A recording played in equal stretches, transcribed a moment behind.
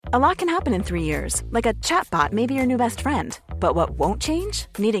A lot can happen in 3 years, like a chatbot may be your new best friend. But what won't change?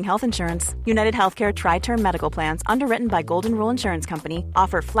 Needing health insurance. United Healthcare Tri-Term Medical Plans, underwritten by Golden Rule Insurance Company,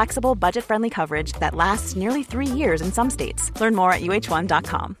 offer flexible, budget-friendly coverage that lasts nearly 3 years in some states. Learn more at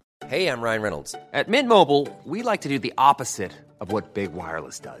uh1.com. Hey, I'm Ryan Reynolds. At Mint Mobile, we like to do the opposite of what Big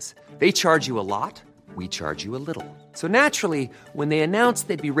Wireless does. They charge you a lot, we charge you a little. So naturally, when they announced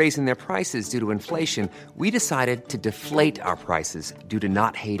they'd be raising their prices due to inflation, we decided to deflate our prices due to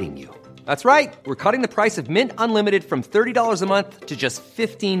not hating you. That's right. We're cutting the price of Mint Unlimited from $30 a month to just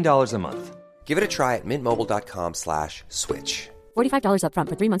 $15 a month. Give it a try at mintmobile.com/switch. $45 up front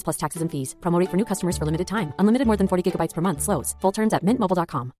for 3 months plus taxes and fees. Promo rate for new customers for limited time. Unlimited more than 40 gigabytes per month. Slows full terms at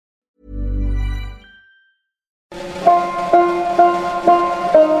mintmobile.com.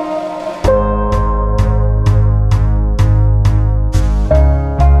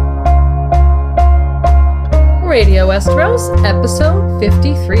 Radio Westeros, episode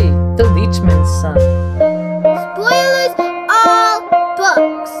 53, The Leechman's Son. Spoilers all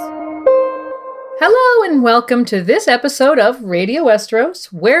books. Hello and welcome to this episode of Radio Westeros,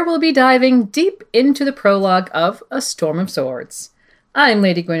 where we'll be diving deep into the prologue of A Storm of Swords. I'm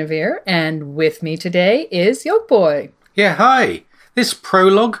Lady Guinevere, and with me today is Yolkboy. Yeah, hi. This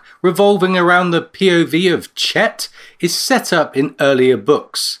prologue, revolving around the POV of Chet, is set up in earlier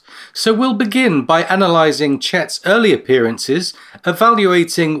books. So we'll begin by analysing Chet's early appearances,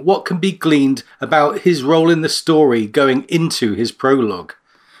 evaluating what can be gleaned about his role in the story going into his prologue.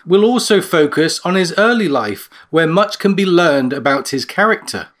 We'll also focus on his early life, where much can be learned about his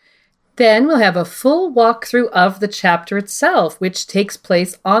character. Then we'll have a full walkthrough of the chapter itself, which takes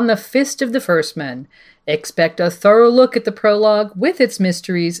place on the Fist of the First Men. Expect a thorough look at the prologue with its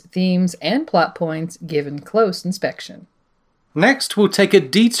mysteries, themes, and plot points given close inspection. Next, we'll take a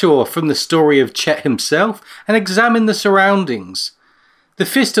detour from the story of Chet himself and examine the surroundings. The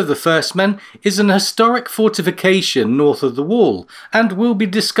Fist of the First Men is an historic fortification north of the Wall, and we'll be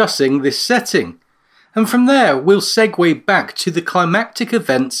discussing this setting. And from there, we'll segue back to the climactic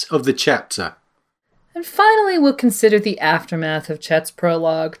events of the chapter. And finally, we'll consider the aftermath of Chet's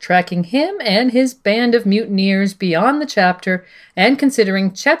prologue, tracking him and his band of mutineers beyond the chapter, and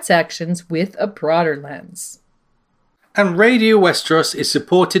considering Chet's actions with a broader lens. And Radio Westeros is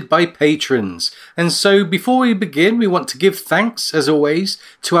supported by patrons. And so before we begin, we want to give thanks, as always,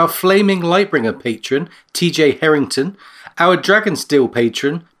 to our Flaming Lightbringer patron, TJ Harrington, our Dragonsteel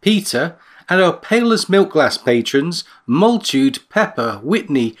patron, Peter, and our Pale as Milk Glass patrons, Multude, Pepper,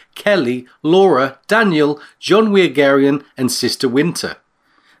 Whitney, Kelly, Laura, Daniel, John Weirgarian, and Sister Winter.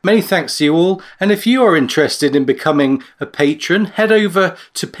 Many thanks to you all, and if you are interested in becoming a patron, head over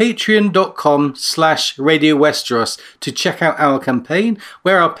to patreon.com/Radio Westeros to check out our campaign,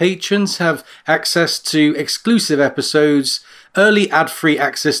 where our patrons have access to exclusive episodes, early ad-free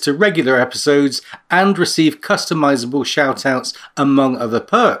access to regular episodes, and receive customizable shoutouts, among other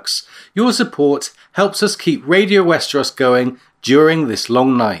perks. Your support helps us keep Radio Westeros going during this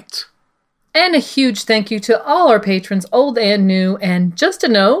long night. And a huge thank you to all our patrons, old and new. And just a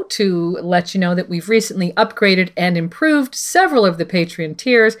note to let you know that we've recently upgraded and improved several of the Patreon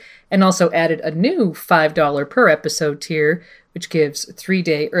tiers, and also added a new $5 per episode tier, which gives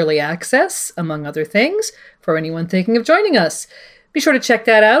 3-day early access, among other things, for anyone thinking of joining us. Be sure to check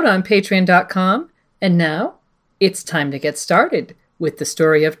that out on patreon.com. And now, it's time to get started with the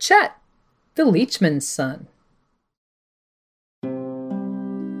story of Chet, the Leechman's son.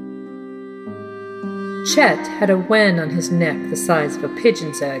 Chet had a wen on his neck the size of a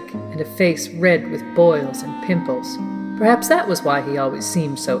pigeon's egg, and a face red with boils and pimples. Perhaps that was why he always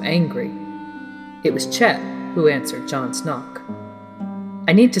seemed so angry. It was Chet who answered Jon's knock.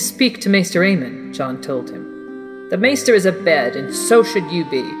 "I need to speak to Maester Aemon," Jon told him. "The Maester is abed, and so should you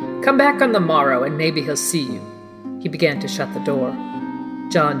be. Come back on the morrow, and maybe he'll see you." He began to shut the door.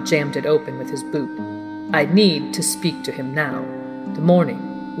 Jon jammed it open with his boot. "I need to speak to him now. The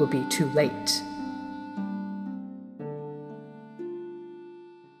morning will be too late."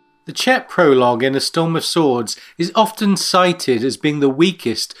 The Chet prologue in A Storm of Swords is often cited as being the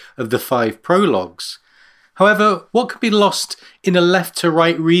weakest of the 5 prologues. However, what can be lost in a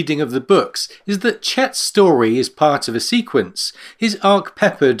left-to-right reading of the books is that Chet's story is part of a sequence, his arc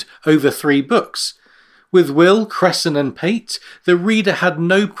peppered over 3 books. With Will, Cresson and Pate, the reader had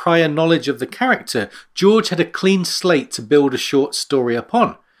no prior knowledge of the character. George had a clean slate to build a short story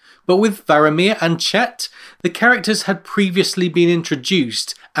upon. But with Varamir and Chet, the characters had previously been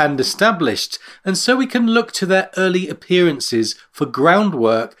introduced and established, and so we can look to their early appearances for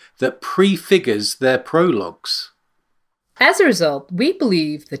groundwork that prefigures their prologues. As a result, we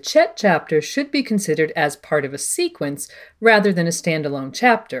believe the Chet chapter should be considered as part of a sequence rather than a standalone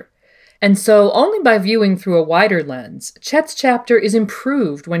chapter. And so, only by viewing through a wider lens, Chet's chapter is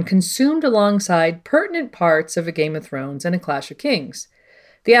improved when consumed alongside pertinent parts of A Game of Thrones and A Clash of Kings.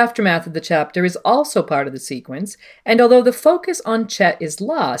 The aftermath of the chapter is also part of the sequence, and although the focus on Chet is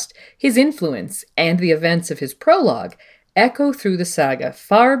lost, his influence and the events of his prologue echo through the saga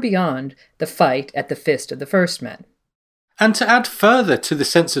far beyond the fight at the Fist of the First Men. And to add further to the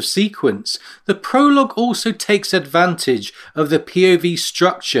sense of sequence, the prologue also takes advantage of the POV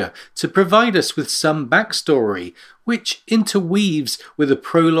structure to provide us with some backstory, which interweaves with the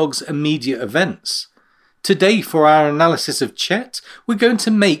prologue's immediate events. Today, for our analysis of Chet, we're going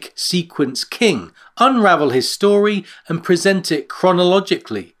to make Sequence king, unravel his story, and present it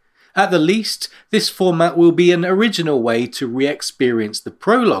chronologically. At the least, this format will be an original way to re-experience the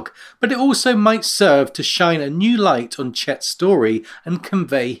prologue, but it also might serve to shine a new light on Chet's story and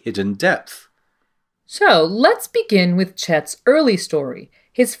convey hidden depth. So, let's begin with Chet's early story,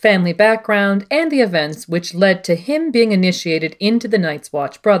 his family background, and the events which led to him being initiated into the Night's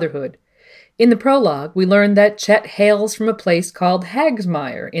Watch Brotherhood. In the prologue, we learn that Chet hails from a place called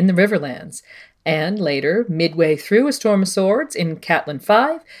Hagsmire in the Riverlands, and later, midway through A Storm of Swords in Catelyn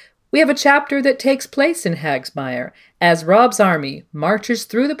 5, we have a chapter that takes place in Hagsmire as Robb's army marches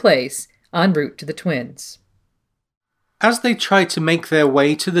through the place en route to the Twins. As they try to make their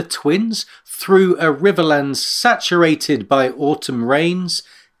way to the Twins through a Riverlands saturated by autumn rains,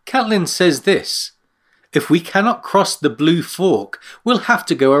 Catelyn says this: "If we cannot cross the Blue Fork, we'll have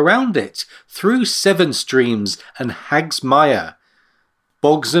to go around it, through Seven Streams and Hagsmire.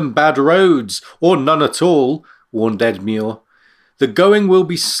 Bogs and bad roads, or none at all," warned Edmure. "The going will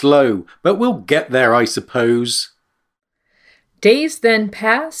be slow, but we'll get there, I suppose." Days then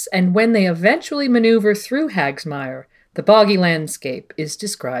pass, and when they eventually maneuver through Hagsmire, the boggy landscape is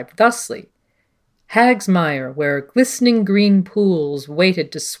described thusly: Hagsmire, where glistening green pools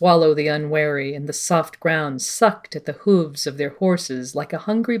waited to swallow the unwary, and the soft ground sucked at the hooves of their horses like a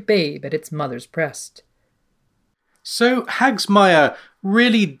hungry babe at its mother's breast. So Hagsmire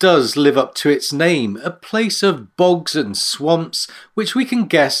really does live up to its name, a place of bogs and swamps, which we can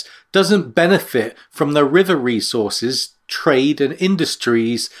guess doesn't benefit from the river resources, trade and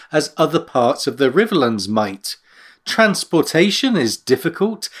industries as other parts of the Riverlands might. Transportation is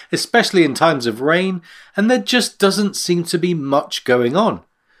difficult, especially in times of rain, and there just doesn't seem to be much going on.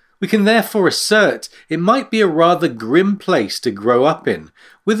 We can therefore assert it might be a rather grim place to grow up in,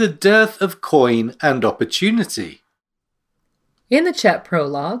 with a dearth of coin and opportunity. In the Chet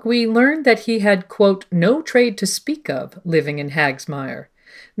prologue, we learned that he had, quote, no trade to speak of living in Hagsmire.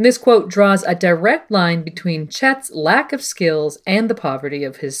 And this quote draws a direct line between Chet's lack of skills and the poverty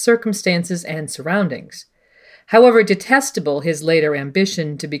of his circumstances and surroundings. However detestable his later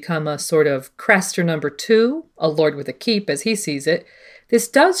ambition to become a sort of Craster number 2, a lord with a keep as he sees it, this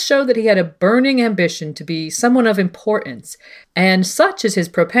does show that he had a burning ambition to be someone of importance, and such is his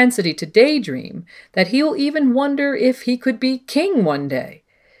propensity to daydream that he'll even wonder if he could be king one day.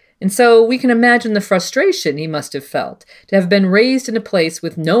 And so we can imagine the frustration he must have felt to have been raised in a place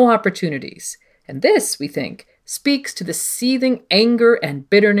with no opportunities. And this, we think, speaks to the seething anger and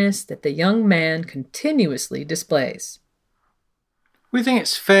bitterness that the young man continuously displays. We think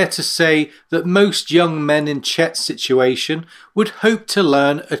it's fair to say that most young men in Chet's situation would hope to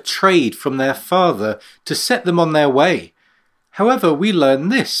learn a trade from their father to set them on their way. However, we learn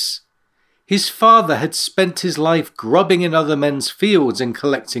this. His father had spent his life grubbing in other men's fields and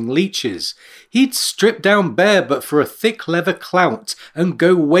collecting leeches. He'd strip down bare but for a thick leather clout and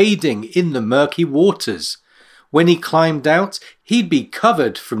go wading in the murky waters. When he climbed out, he'd be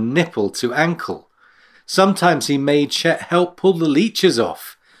covered from nipple to ankle. Sometimes he made Chet help pull the leeches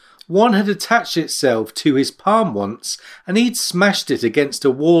off. One had attached itself to his palm once, and he'd smashed it against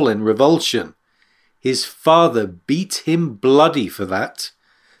a wall in revulsion. His father beat him bloody for that.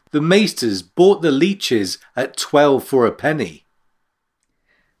 The maesters bought the leeches at 12 for a penny.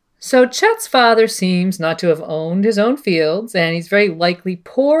 So Chet's father seems not to have owned his own fields, and he's very likely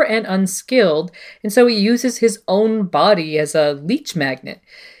poor and unskilled, and so he uses his own body as a leech magnet.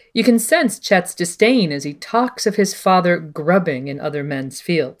 You can sense Chet's disdain as he talks of his father grubbing in other men's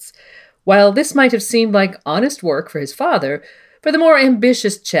fields. While this might have seemed like honest work for his father, for the more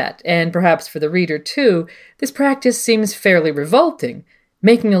ambitious Chet, and perhaps for the reader too, this practice seems fairly revolting,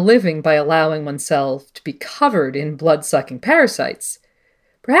 making a living by allowing oneself to be covered in blood-sucking parasites.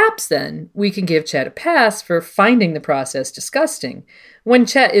 Perhaps, then, we can give Chet a pass for finding the process disgusting. When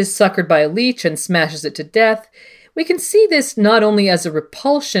Chet is suckered by a leech and smashes it to death, We can see this not only as a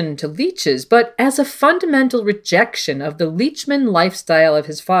repulsion to leeches, but as a fundamental rejection of the leechman lifestyle of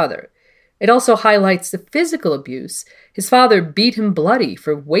his father. It also highlights the physical abuse. His father beat him bloody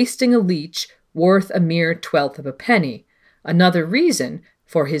for wasting a leech worth a mere 1/12 of a penny, another reason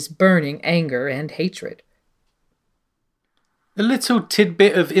for his burning anger and hatred. A little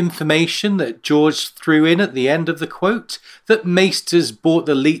tidbit of information that George threw in at the end of the quote, that Maesters bought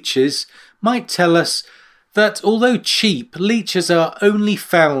the leeches, might tell us that although cheap, leeches are only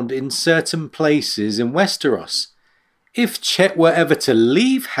found in certain places in Westeros. If Chet were ever to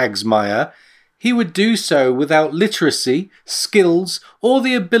leave Hagsmire, he would do so without literacy, skills, or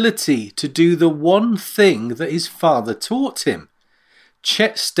the ability to do the one thing that his father taught him.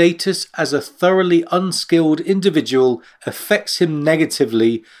 Chet's status as a thoroughly unskilled individual affects him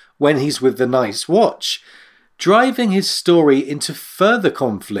negatively when he's with the Night's Watch, driving his story into further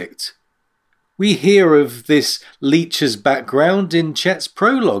conflict. We hear of this leech's background in Chet's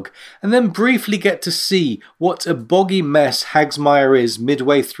prologue, and then briefly get to see what a boggy mess Hagsmire is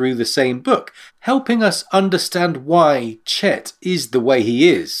midway through the same book, helping us understand why Chet is the way he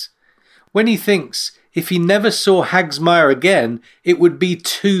is. When he thinks if he never saw Hagsmire again, it would be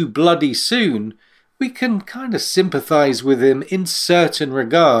too bloody soon, we can kind of sympathise with him in certain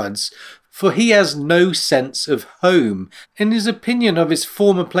regards, for he has no sense of home, and his opinion of his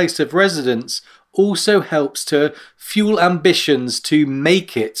former place of residence also helps to fuel ambitions to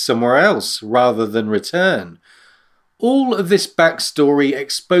make it somewhere else rather than return. All of this backstory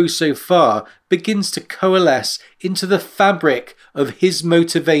exposed so far begins to coalesce into the fabric of his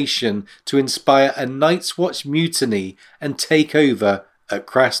motivation to inspire a Night's Watch mutiny and take over at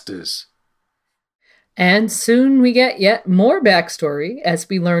Craster's. And soon we get yet more backstory as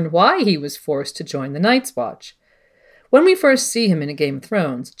we learn why he was forced to join the Night's Watch. When we first see him in A Game of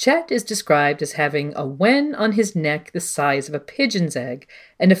Thrones, Chet is described as having a wen on his neck the size of a pigeon's egg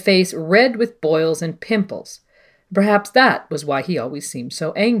and a face red with boils and pimples. Perhaps that was why he always seemed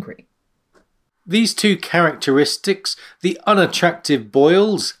so angry. These two characteristics, the unattractive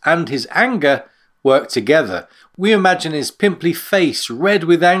boils and his anger, work together. We imagine his pimply face red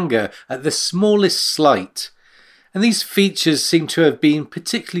with anger at the smallest slight. And these features seem to have been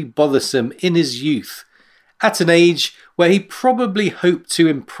particularly bothersome in his youth, at an age where he probably hoped to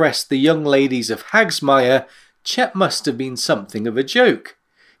impress the young ladies of Hagsmire. Chet must have been something of a joke.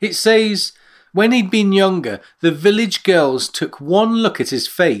 It says, when he'd been younger, the village girls took one look at his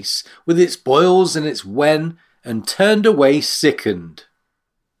face, with its boils and its wen, and turned away sickened.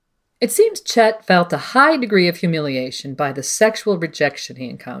 It seems Chet felt a high degree of humiliation by the sexual rejection he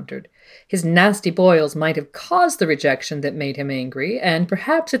encountered. His nasty boils might have caused the rejection that made him angry, and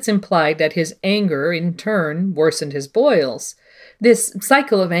perhaps it's implied that his anger, in turn, worsened his boils. This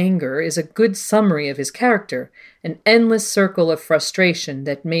cycle of anger is a good summary of his character, an endless circle of frustration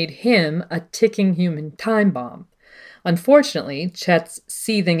that made him a ticking human time bomb. Unfortunately, Chet's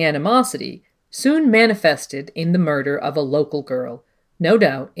seething animosity soon manifested in the murder of a local girl, no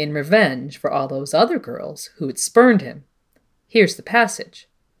doubt in revenge for all those other girls who had spurned him. Here's the passage.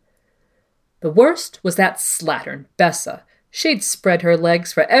 The worst was that slattern, Bessa. She'd spread her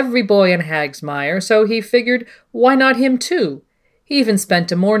legs for every boy in Hagsmire, so he figured, why not him too? He even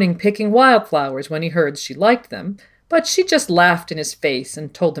spent a morning picking wildflowers when he heard she liked them, but she just laughed in his face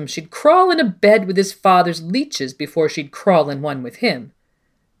and told him she'd crawl in a bed with his father's leeches before she'd crawl in one with him.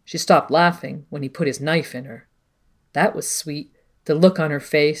 She stopped laughing when he put his knife in her. That was sweet, the look on her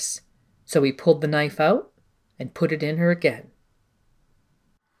face, so he pulled the knife out and put it in her again.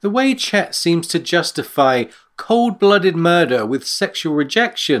 The way Chet seems to justify cold-blooded murder with sexual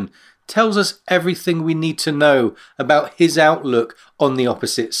rejection tells us everything we need to know about his outlook on the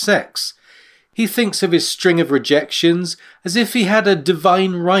opposite sex. He thinks of his string of rejections as if he had a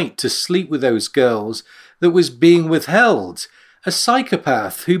divine right to sleep with those girls that was being withheld, a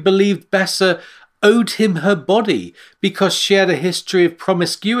psychopath who believed Bessa owed him her body because she had a history of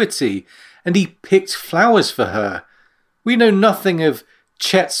promiscuity, and he picked flowers for her. We know nothing of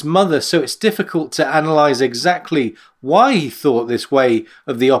Chet's mother, so it's difficult to analyse exactly why he thought this way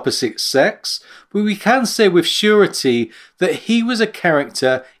of the opposite sex, but we can say with surety that he was a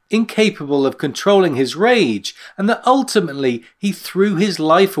character incapable of controlling his rage, and that ultimately he threw his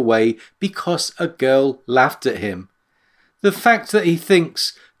life away because a girl laughed at him. The fact that he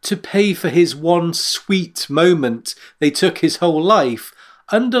thinks to pay for his one sweet moment they took his whole life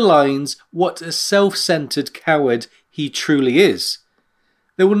underlines what a self-centered coward he truly is.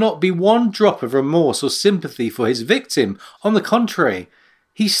 There will not be one drop of remorse or sympathy for his victim. On the contrary,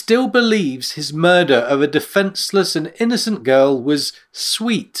 he still believes his murder of a defenseless and innocent girl was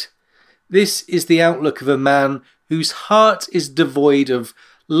sweet. This is the outlook of a man whose heart is devoid of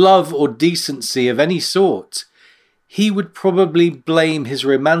love or decency of any sort. He would probably blame his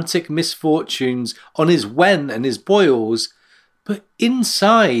romantic misfortunes on his wen and his boils, but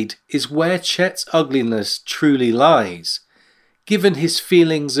inside is where Chet's ugliness truly lies. Given his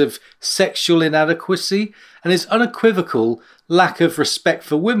feelings of sexual inadequacy and his unequivocal lack of respect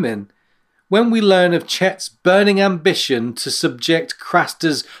for women, when we learn of Chet's burning ambition to subject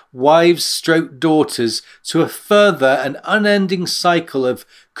Craster's wives/daughters to a further and unending cycle of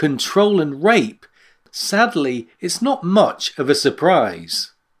control and rape, sadly, it's not much of a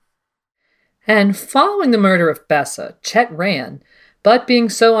surprise. And following the murder of Bessa, Chet ran, but being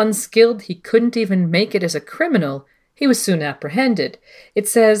so unskilled he couldn't even make it as a criminal, he was soon apprehended. It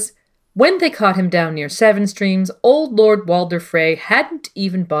says, when they caught him down near Seven Streams, old Lord Walder Frey hadn't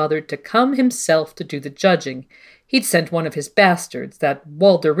even bothered to come himself to do the judging. He'd sent one of his bastards, that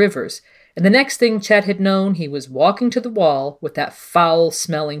Walder Rivers, and the next thing Chet had known, he was walking to the wall with that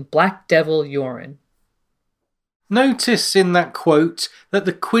foul-smelling black devil Yoren. Notice in that quote that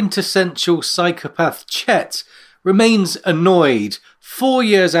the quintessential psychopath Chet remains annoyed 4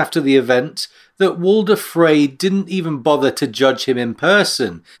 years after the event that Walder Frey didn't even bother to judge him in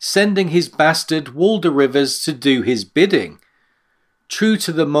person, sending his bastard Walder Rivers to do his bidding. True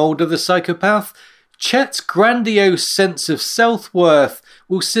to the mould of the psychopath, Chet's grandiose sense of self-worth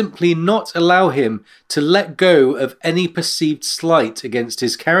will simply not allow him to let go of any perceived slight against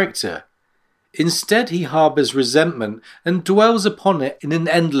his character. Instead, he harbours resentment and dwells upon it in an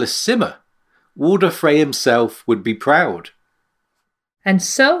endless simmer. Walder Frey himself would be proud. And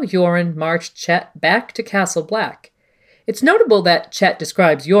so Yoren marched Chet back to Castle Black. It's notable that Chet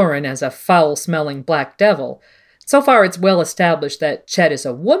describes Yoren as a foul-smelling black devil. So far it's well established that Chet is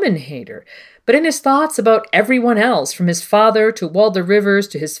a woman-hater, but in his thoughts about everyone else, from his father to Walder Rivers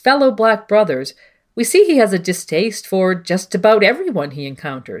to his fellow black brothers, we see he has a distaste for just about everyone he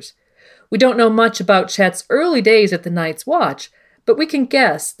encounters. We don't know much about Chet's early days at the Night's Watch, but we can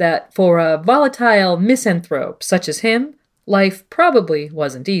guess that for a volatile misanthrope such as him, life probably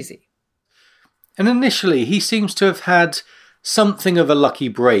wasn't easy. And initially, he seems to have had something of a lucky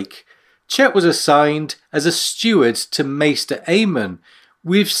break. Chet was assigned as a steward to Maester Aemon.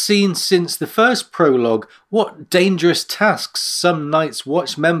 We've seen since the first prologue what dangerous tasks some Night's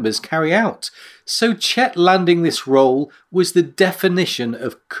Watch members carry out, so Chet landing this role was the definition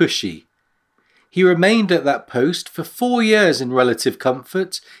of cushy. He remained at that post for 4 years in relative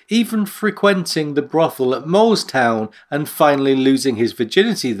comfort, even frequenting the brothel at Molestown and finally losing his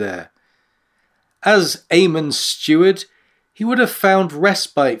virginity there. As Aemon's steward, he would have found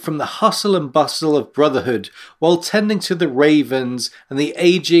respite from the hustle and bustle of brotherhood while tending to the ravens and the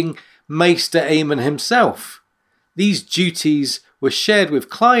aging Maester Aemon himself. These duties were shared with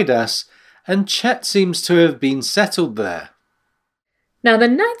Clydas, and Chet seems to have been settled there. Now, the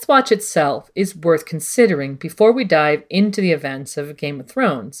Night's Watch itself is worth considering before we dive into the events of Game of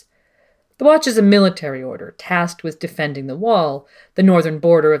Thrones. The Watch is a military order tasked with defending the Wall, the northern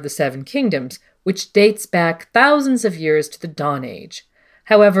border of the Seven Kingdoms, which dates back thousands of years to the Dawn Age.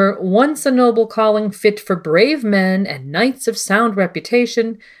 However, once a noble calling fit for brave men and knights of sound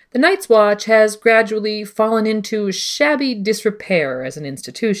reputation, the Night's Watch has gradually fallen into shabby disrepair as an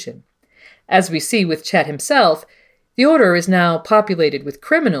institution. As we see with Chet himself, the Order is now populated with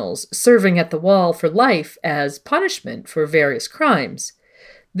criminals serving at the Wall for life as punishment for various crimes.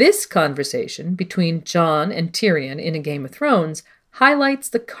 This conversation between Jon and Tyrion in A Game of Thrones highlights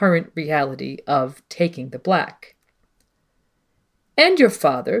the current reality of taking the Black. And your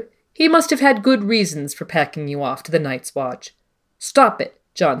father, he must have had good reasons for packing you off to the Night's Watch. Stop it,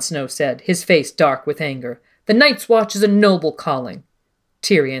 Jon Snow said, his face dark with anger. The Night's Watch is a noble calling.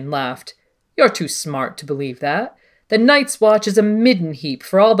 Tyrion laughed. You're too smart to believe that. The Night's Watch is a midden heap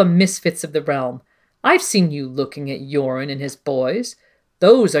for all the misfits of the realm. I've seen you looking at Yoren and his boys.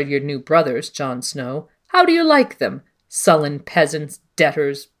 Those are your new brothers, Jon Snow. How do you like them? Sullen peasants,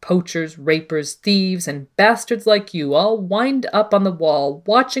 debtors, poachers, rapers, thieves, and bastards like you all wind up on the Wall,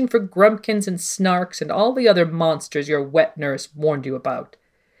 watching for grumpkins and snarks and all the other monsters your wet nurse warned you about.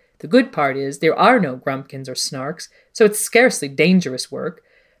 The good part is there are no grumpkins or snarks, so it's scarcely dangerous work.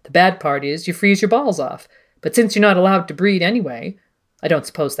 The bad part is you freeze your balls off. But since you're not allowed to breed anyway, I don't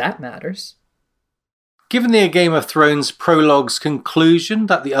suppose that matters. Given the A Game of Thrones prologue's conclusion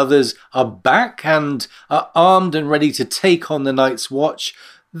that the others are back and are armed and ready to take on the Night's Watch,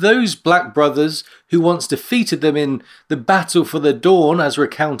 those Black brothers who once defeated them in the battle for the dawn as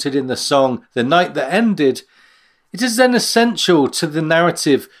recounted in the song The Night That Ended, it is then essential to the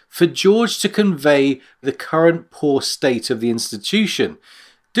narrative for George to convey the current poor state of the institution.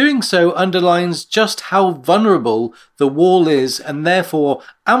 Doing so underlines just how vulnerable the wall is and therefore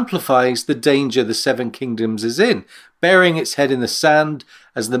amplifies the danger the Seven Kingdoms is in, burying its head in the sand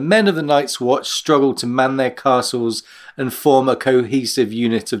as the men of the Night's Watch struggle to man their castles and form a cohesive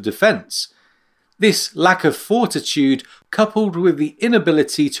unit of defence. This lack of fortitude, coupled with the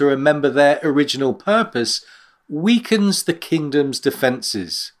inability to remember their original purpose, weakens the kingdom's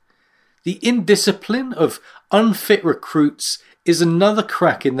defences. The indiscipline of unfit recruits is another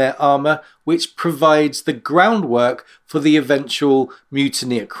crack in their armour which provides the groundwork for the eventual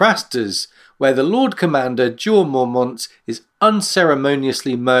mutiny at Crastas, where the Lord Commander Jeor Mormont is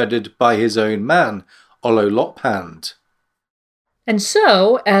unceremoniously murdered by his own man, Ololopand. And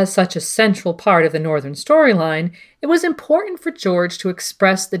so, as such a central part of the Northern storyline, it was important for George to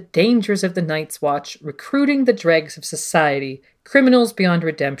express the dangers of the Night's Watch recruiting the dregs of society, criminals beyond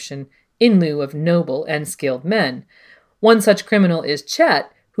redemption, in lieu of noble and skilled men. One such criminal is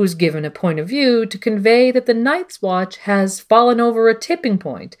Chet, who's given a point of view to convey that the Night's Watch has fallen over a tipping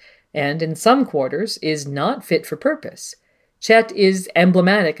point, and in some quarters is not fit for purpose. Chet is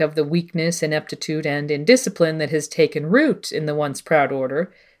emblematic of the weakness, ineptitude, and indiscipline that has taken root in the once proud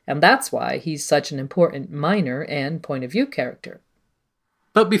order, and that's why he's such an important minor and point-of-view character.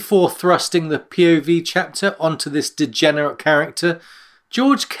 But before thrusting the POV chapter onto this degenerate character,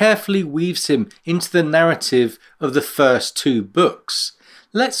 George carefully weaves him into the narrative of the first two books.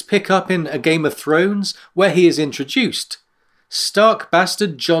 Let's pick up in A Game of Thrones, where he is introduced. Stark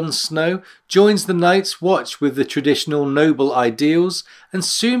bastard Jon Snow joins the Night's Watch with the traditional noble ideals and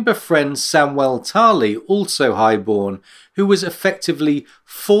soon befriends Samwell Tarly, also highborn, who was effectively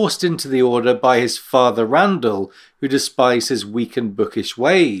forced into the order by his father Randall, who despised his weak and bookish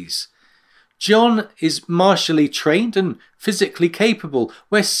ways. Jon is martially trained and physically capable,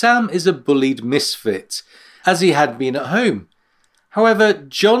 where Sam is a bullied misfit, as he had been at home. However,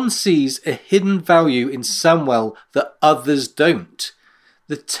 Jon sees a hidden value in Samwell that others don't.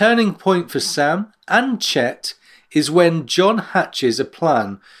 The turning point for Sam and Chet is when Jon hatches a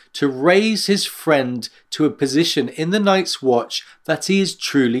plan to raise his friend to a position in the Night's Watch that he is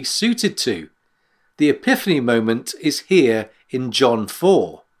truly suited to. The epiphany moment is here in Jon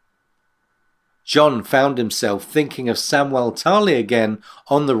 4. Jon found himself thinking of Samwell Tarly again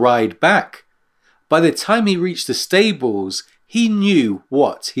on the ride back. By the time he reached the stables, he knew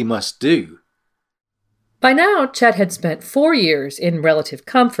what he must do. By now, Chet had spent 4 years in relative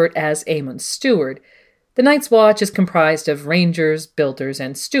comfort as Aemon's steward. The Night's Watch is comprised of rangers, builders,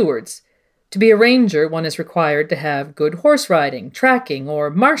 and stewards. To be a ranger, one is required to have good horse riding, tracking, or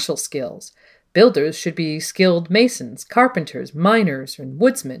martial skills. Builders should be skilled masons, carpenters, miners, and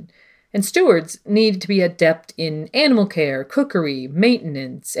woodsmen. And stewards need to be adept in animal care, cookery,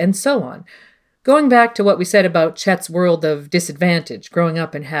 maintenance, and so on. Going back to what we said about Chet's world of disadvantage growing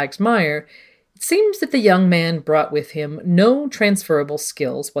up in Hag's Mire, it seems that the young man brought with him no transferable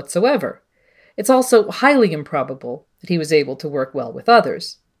skills whatsoever. It's also highly improbable that he was able to work well with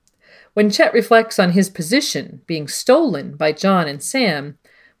others. When Chet reflects on his position being stolen by Jon and Sam,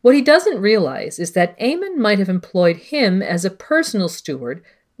 what he doesn't realize is that Aemon might have employed him as a personal steward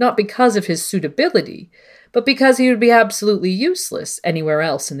not because of his suitability, but because he would be absolutely useless anywhere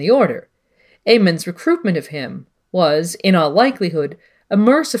else in the Order. Aemon's recruitment of him was, in all likelihood, a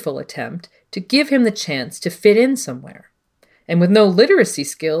merciful attempt to give him the chance to fit in somewhere. And with no literacy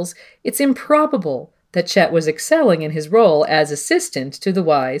skills, it's improbable that Chet was excelling in his role as assistant to the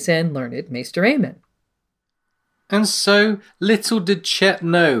wise and learned Maester Aemon. And so little did Chet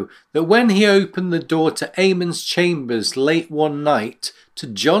know that when he opened the door to Aemon's chambers late one night to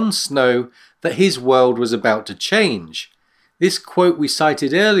Jon Snow, that his world was about to change. This quote we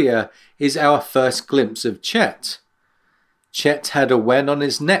cited earlier is our first glimpse of Chet. Chet had a wen on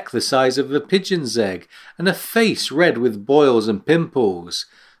his neck the size of a pigeon's egg, and a face red with boils and pimples.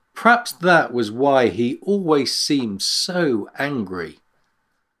 Perhaps that was why he always seemed so angry.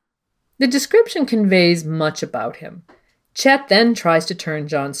 The description conveys much about him. Chet then tries to turn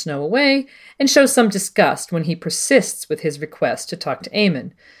Jon Snow away and shows some disgust when he persists with his request to talk to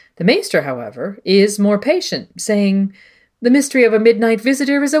Aemon. The Maester, however, is more patient, saying, "The mystery of a midnight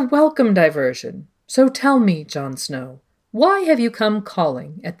visitor is a welcome diversion. So tell me, Jon Snow, why have you come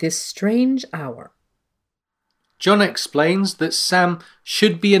calling at this strange hour?" Jon explains that Sam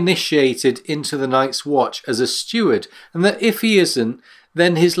should be initiated into the Night's Watch as a steward, and that if he isn't,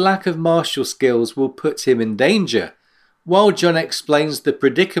 then his lack of martial skills will put him in danger. While Jon explains the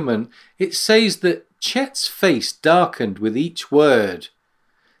predicament, it says that Chet's face darkened with each word.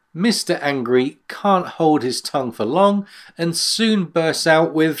 Mr. Angry can't hold his tongue for long and soon bursts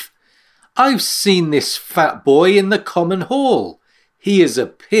out with, "I've seen this fat boy in the common hall. He is a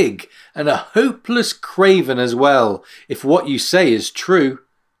pig, and a hopeless craven as well, if what you say is true.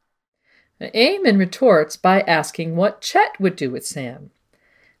 Eamon retorts by asking what Chet would do with Sam.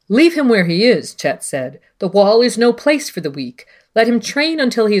 Leave him where he is, Chet said. The wall is no place for the weak. Let him train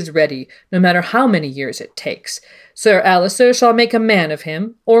until he is ready, no matter how many years it takes. Sir Alistair shall make a man of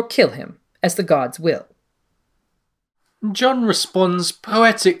him, or kill him, as the gods will. Jon responds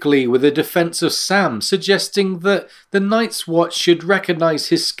poetically with a defence of Sam, suggesting that the Night's Watch should recognise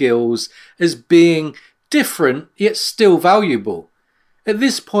his skills as being different yet still valuable. At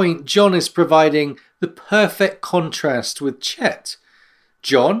this point, Jon is providing the perfect contrast with Chet.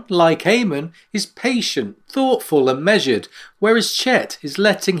 Jon, like Aemon, is patient, thoughtful and measured, whereas Chet is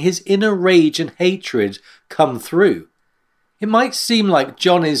letting his inner rage and hatred come through. It might seem like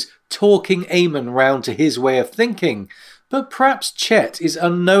Jon is talking Aemon round to his way of thinking, but perhaps Chet is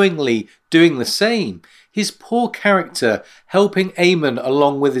unknowingly doing the same, his poor character helping Aemon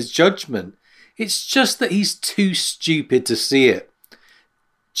along with his judgment. It's just that he's too stupid to see it.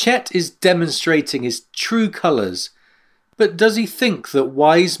 Chet is demonstrating his true colours, but does he think that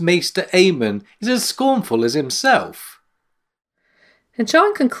wise Maester Aemon is as scornful as himself? And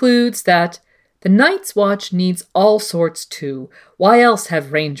Jon concludes that the Night's Watch needs all sorts too. Why else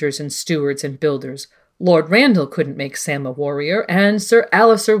have rangers and stewards and builders? Lord Randall couldn't make Sam a warrior, and Sir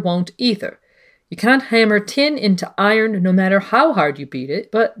Alistair won't either. You can't hammer tin into iron no matter how hard you beat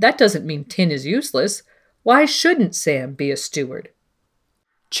it, but that doesn't mean tin is useless. Why shouldn't Sam be a steward?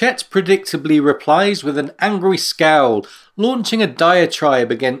 Chet predictably replies with an angry scowl, launching a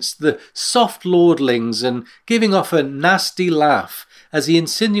diatribe against the soft lordlings and giving off a nasty laugh as he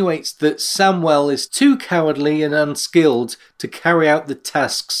insinuates that Samwell is too cowardly and unskilled to carry out the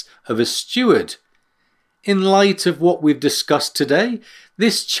tasks of a steward. In light of what we've discussed today,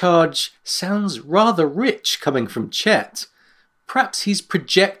 this charge sounds rather rich coming from Chet. Perhaps he's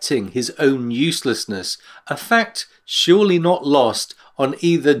projecting his own uselessness, a fact surely not lost on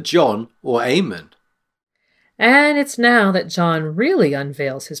either Jon or Aemon. And it's now that Jon really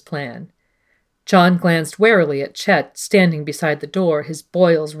unveils his plan. Jon glanced warily at Chet, standing beside the door, his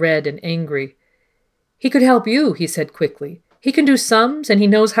boils red and angry. He could help you, he said quickly. He can do sums, and he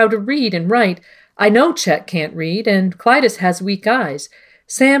knows how to read and write. I know Chet can't read, and Clydas has weak eyes.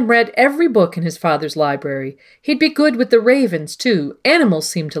 Sam read every book in his father's library. He'd be good with the ravens, too. Animals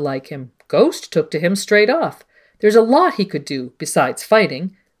seemed to like him. Ghost took to him straight off. There's a lot he could do, besides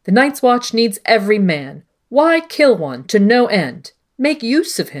fighting. The Night's Watch needs every man. Why kill one to no end? Make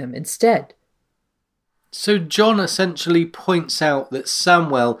use of him instead. So Jon essentially points out that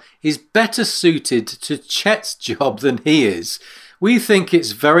Samwell is better suited to Chet's job than he is. We think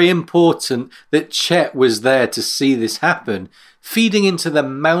it's very important that Chet was there to see this happen, feeding into the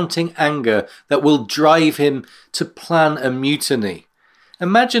mounting anger that will drive him to plan a mutiny.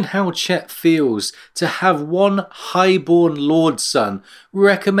 Imagine how Chet feels to have one highborn lord's son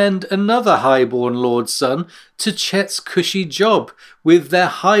recommend another highborn lord's son to Chet's cushy job with their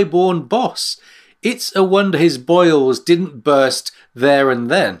highborn boss. It's a wonder his boils didn't burst there and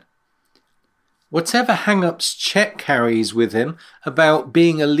then. Whatever hang-ups Chet carries with him about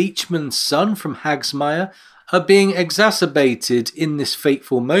being a leechman's son from Hagsmire are being exacerbated in this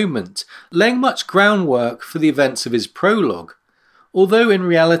fateful moment, laying much groundwork for the events of his prologue. Although in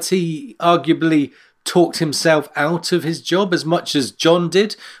reality he arguably talked himself out of his job as much as Jon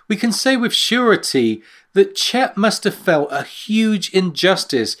did, we can say with surety that Chet must have felt a huge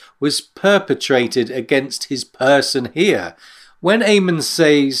injustice was perpetrated against his person here. When Aemon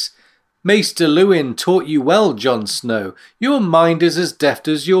says, "Maester Luwin taught you well, Jon Snow. Your mind is as deft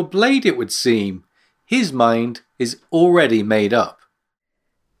as your blade, it would seem." His mind is already made up.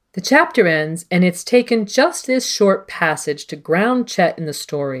 The chapter ends, and it's taken just this short passage to ground Chet in the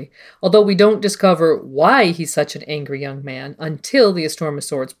story, although we don't discover why he's such an angry young man until the A Storm of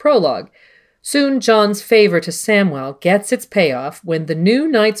Swords prologue. Soon Jon's favour to Samwell gets its payoff when the new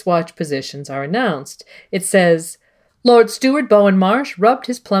Night's Watch positions are announced. It says, Lord Steward Bowen Marsh rubbed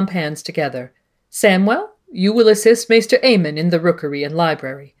his plump hands together. Samwell, you will assist Maester Aemon in the rookery and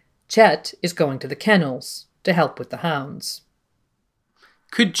library. Chet is going to the kennels to help with the hounds.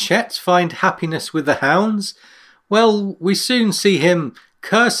 Could Chet find happiness with the hounds? Well, we soon see him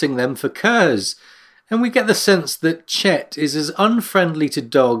cursing them for curs, and we get the sense that Chet is as unfriendly to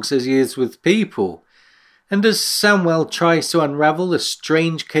dogs as he is with people. And as Samwell tries to unravel the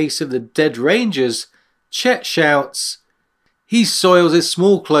strange case of the dead rangers, Chet shouts, "He soils his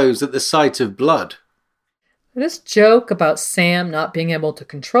small clothes at the sight of blood." This joke about Sam not being able to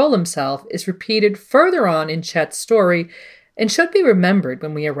control himself is repeated further on in Chet's story and should be remembered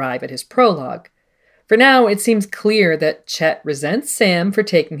when we arrive at his prologue. For now, it seems clear that Chet resents Sam for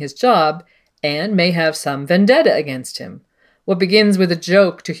taking his job and may have some vendetta against him. What begins with a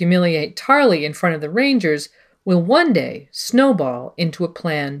joke to humiliate Tarly in front of the Rangers will one day snowball into a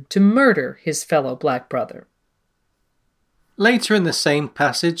plan to murder his fellow black brother. Later in the same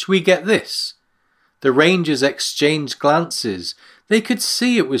passage, we get this. The Rangers exchanged glances. They could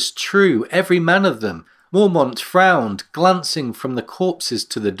see it was true, every man of them. Mormont frowned, glancing from the corpses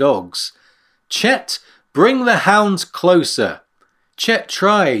to the dogs. Chet, bring the hounds closer. Chet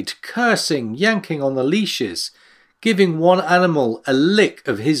tried, cursing, yanking on the leashes, giving one animal a lick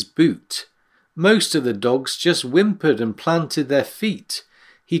of his boot. Most of the dogs just whimpered and planted their feet.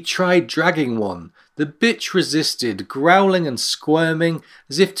 He tried dragging one. The bitch resisted, growling and squirming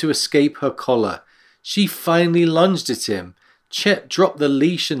as if to escape her collar. She finally lunged at him. Chet dropped the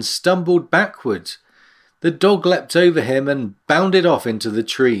leash and stumbled backward. The dog leapt over him and bounded off into the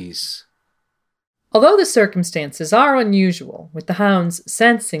trees. Although the circumstances are unusual, with the hounds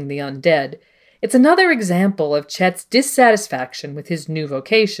sensing the undead, it's another example of Chet's dissatisfaction with his new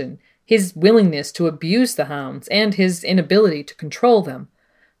vocation, his willingness to abuse the hounds, and his inability to control them.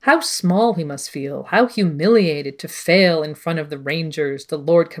 How small he must feel, how humiliated to fail in front of the Rangers, the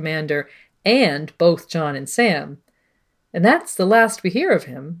Lord Commander, and both Jon and Sam. And that's the last we hear of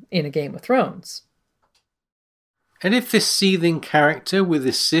him in A Game of Thrones. And if this seething character with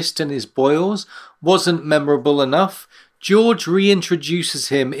his cyst and his boils wasn't memorable enough, George reintroduces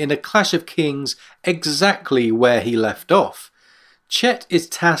him in A Clash of Kings exactly where he left off. Chet is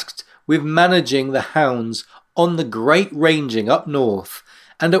tasked with managing the hounds on the Great Ranging up north,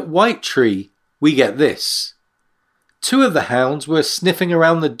 and at White Tree we get this. 2 of the hounds were sniffing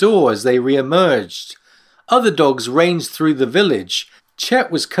around the door as they re-emerged. Other dogs ranged through the village.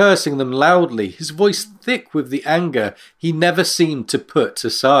 Chet was cursing them loudly, his voice thick with the anger he never seemed to put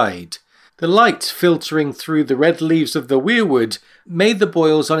aside. The light filtering through the red leaves of the weirwood made the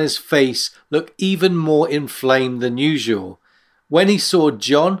boils on his face look even more inflamed than usual. When he saw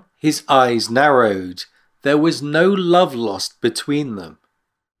Jon, his eyes narrowed. There was no love lost between them.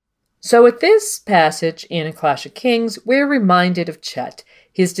 So with this passage in A Clash of Kings, we're reminded of Chet,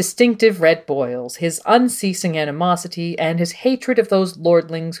 his distinctive red boils, his unceasing animosity, and his hatred of those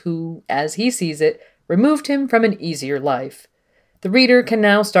lordlings who, as he sees it, removed him from an easier life. The reader can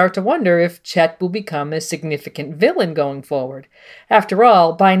now start to wonder if Chet will become a significant villain going forward. After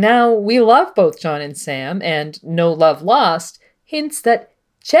all, by now we love both Jon and Sam, and No Love Lost hints that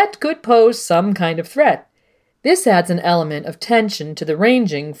Chet could pose some kind of threat. This adds an element of tension to the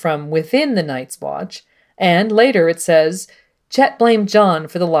ranging from within the Night's Watch, and later it says, Chet blamed Jon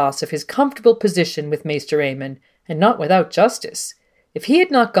for the loss of his comfortable position with Maester Aemon, and not without justice. If he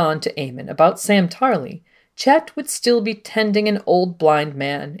had not gone to Aemon about Sam Tarly, Chet would still be tending an old blind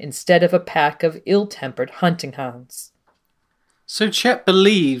man instead of a pack of ill-tempered hunting hounds. So Chet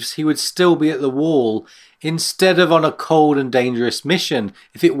believes he would still be at the Wall instead of on a cold and dangerous mission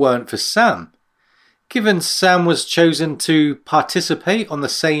if it weren't for Sam. Given Sam was chosen to participate on the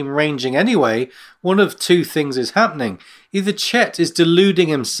same ranging anyway, one of 2 things is happening. Either Chet is deluding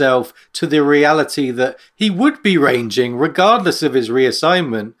himself to the reality that he would be ranging regardless of his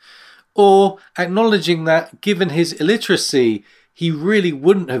reassignment, or acknowledging that given his illiteracy, he really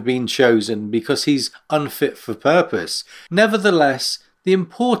wouldn't have been chosen because he's unfit for purpose. Nevertheless, the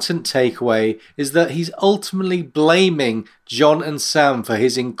important takeaway is that he's ultimately blaming Jon and Sam for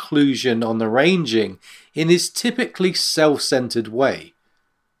his inclusion on the ranging in his typically self-centered way.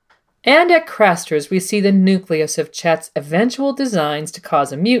 And at Craster's we see the nucleus of Chet's eventual designs to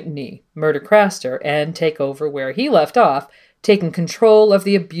cause a mutiny, murder Craster, and take over where he left off, taking control of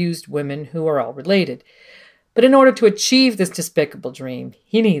the abused women who are all related. But in order to achieve this despicable dream,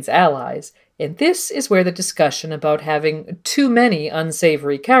 he needs allies, and this is where the discussion about having too many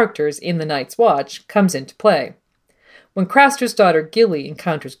unsavory characters in the Night's Watch comes into play. When Craster's daughter Gilly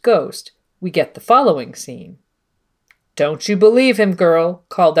encounters Ghost, we get the following scene. "Don't you believe him, girl,"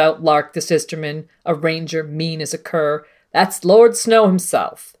 called out Lark the Sisterman, a ranger mean as a cur. "That's Lord Snow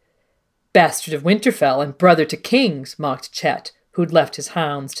himself." "Bastard of Winterfell and brother to kings," mocked Chet, who'd left his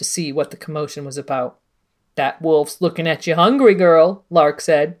hounds to see what the commotion was about. "That wolf's looking at you hungry, girl," Lark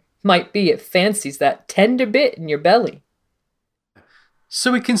said. "Might be it fancies that tender bit in your belly."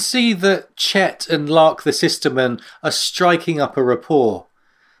 So we can see that Chet and Lark the Sisterman are striking up a rapport.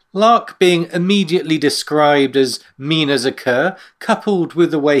 Lark being immediately described as mean as a cur, coupled with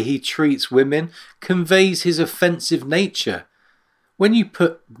the way he treats women, conveys his offensive nature. When you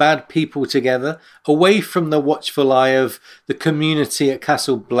put bad people together, away from the watchful eye of the community at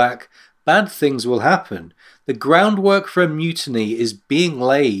Castle Black, bad things will happen. The groundwork for a mutiny is being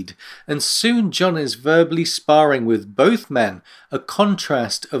laid, and soon John is verbally sparring with both men, a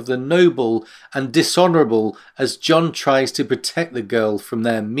contrast of the noble and dishonourable as John tries to protect the girl from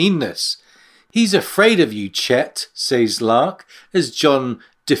their meanness. "He's afraid of you, Chet," says Lark, as John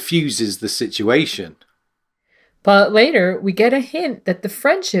diffuses the situation. But later, we get a hint that the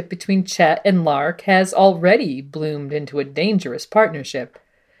friendship between Chet and Lark has already bloomed into a dangerous partnership.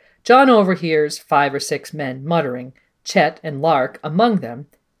 John overhears 5 or 6 men muttering, Chet and Lark among them,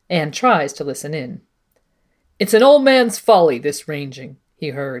 and tries to listen in. "It's an old man's folly, this ranging," he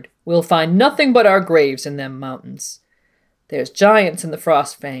heard. "We'll find nothing but our graves in them mountains." "There's giants in the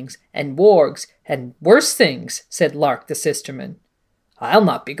Frostfangs, and wargs, and worse things," said Lark the Sisterman. "I'll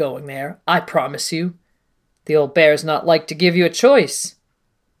not be going there, I promise you." "The old bear's not like to give you a choice."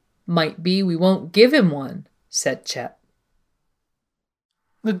 "Might be we won't give him one," said Chet.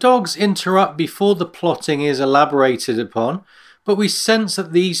 The dogs interrupt before the plotting is elaborated upon, but we sense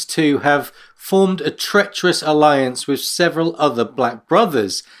that these two have formed a treacherous alliance with several other Black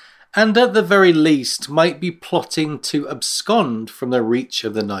brothers, and at the very least might be plotting to abscond from the reach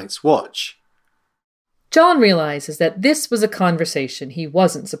of the Night's Watch. John realizes that this was a conversation he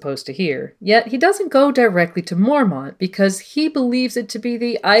wasn't supposed to hear, yet he doesn't go directly to Mormont because he believes it to be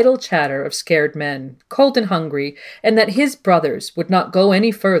the idle chatter of scared men, cold and hungry, and that his brothers would not go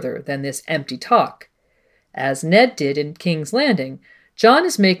any further than this empty talk. As Ned did in King's Landing, John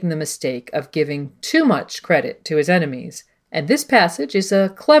is making the mistake of giving too much credit to his enemies, and this passage is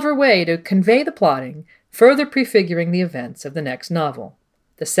a clever way to convey the plotting, further prefiguring the events of the next novel.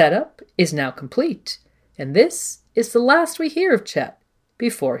 The setup is now complete, and this is the last we hear of Chet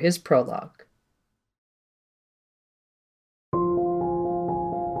before his prologue.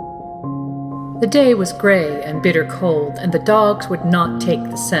 The day was grey and bitter cold, and the dogs would not take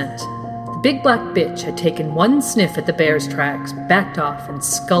the scent. The big black bitch had taken one sniff at the bear's tracks, backed off, and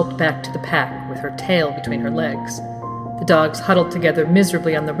skulked back to the pack with her tail between her legs. The dogs huddled together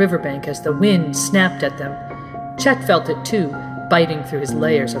miserably on the riverbank as the wind snapped at them. Chet felt it too, biting through his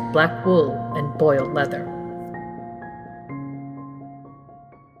layers of black wool and boiled leather.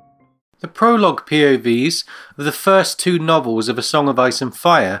 The prologue POVs of the first 2 novels of A Song of Ice and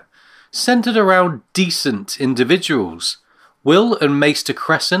Fire centred around decent individuals. Will and Maester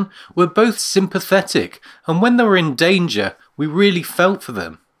Cresson were both sympathetic, and when they were in danger, we really felt for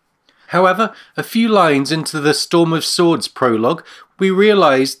them. However, a few lines into the Storm of Swords prologue, we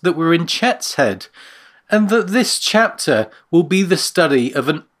realised that we're in Chet's head, and that this chapter will be the study of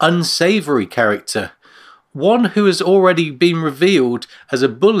an unsavoury character, one who has already been revealed as a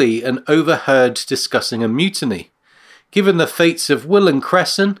bully and overheard discussing a mutiny. Given the fates of Will and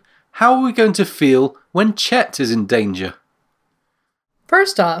Cresson, how are we going to feel when Chet is in danger?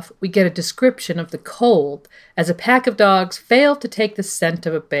 First off, we get a description of the cold as a pack of dogs fail to take the scent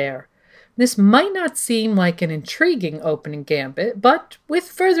of a bear. This might not seem like an intriguing opening gambit, but with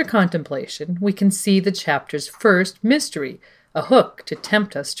further contemplation, we can see the chapter's first mystery, a hook to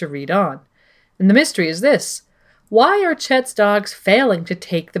tempt us to read on. And the mystery is this: why are Chet's dogs failing to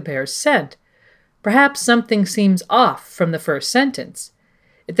take the bear's scent? Perhaps something seems off from the first sentence.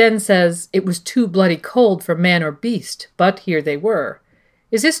 It then says it was too bloody cold for man or beast, but here they were.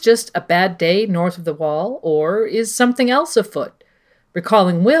 Is this just a bad day north of the wall, or is something else afoot?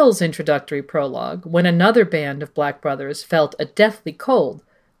 Recalling Will's introductory prologue, when another band of Black brothers felt a deathly cold,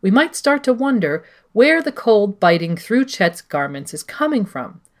 we might start to wonder where the cold biting through Chet's garments is coming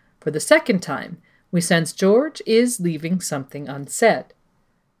from. For the second time, we sense George is leaving something unsaid.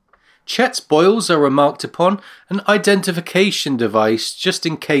 Chet's boils are remarked upon, an identification device just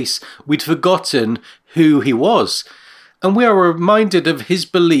in case we'd forgotten who he was, and we are reminded of his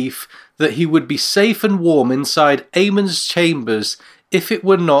belief that he would be safe and warm inside Aemon's chambers if it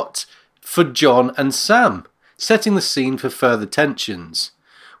were not for John and Sam, setting the scene for further tensions.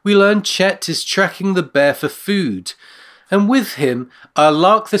 We learn Chet is tracking the bear for food, and with him are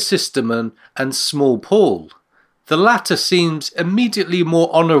Lark the Sisterman and Small Paul. The latter seems immediately more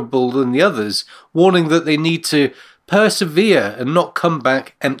honourable than the others, warning that they need to persevere and not come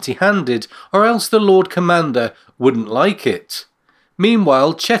back empty-handed, or else the Lord Commander wouldn't like it.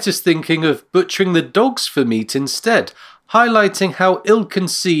 Meanwhile, Chet is thinking of butchering the dogs for meat instead, highlighting how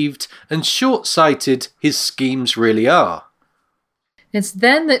ill-conceived and short-sighted his schemes really are. It's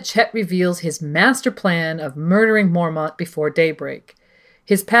then that Chet reveals his master plan of murdering Mormont before daybreak.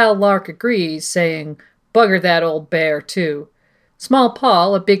 His pal Lark agrees, saying, "Bugger that old bear, too." Small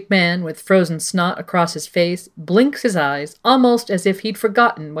Paul, a big man with frozen snot across his face, blinks his eyes, almost as if he'd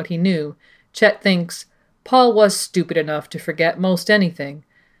forgotten what he knew. Chet thinks, Paul was stupid enough to forget most anything.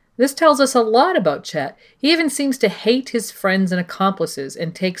 This tells us a lot about Chet. He even seems to hate his friends and accomplices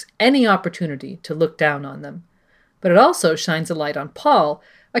and takes any opportunity to look down on them. But it also shines a light on Paul,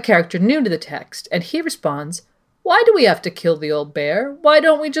 a character new to the text, and he responds, "Why do we have to kill the old bear? Why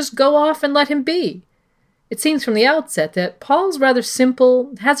don't we just go off and let him be?" It seems from the outset that Paul's rather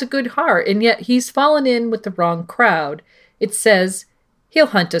simple, has a good heart, and yet he's fallen in with the wrong crowd. It says, "He'll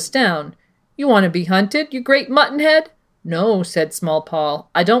hunt us down. You want to be hunted, you great muttonhead?" "No," said small Paul.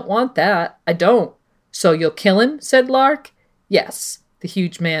 "I don't want that. I don't." "So you'll kill him?" said Lark. "Yes." The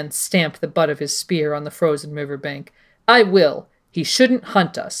huge man stamped the butt of his spear on the frozen river bank. "I will. He shouldn't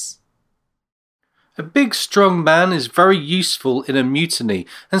hunt us." A big, strong man is very useful in a mutiny,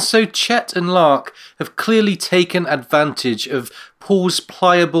 and so Chet and Lark have clearly taken advantage of Paul's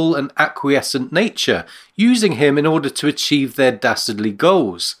pliable and acquiescent nature, using him in order to achieve their dastardly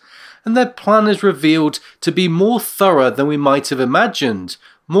goals. And their plan is revealed to be more thorough than we might have imagined.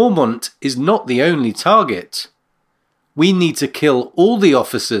 Mormont is not the only target. "We need to kill all the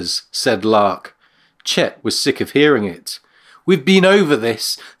officers," said Lark. Chet was sick of hearing it. "We've been over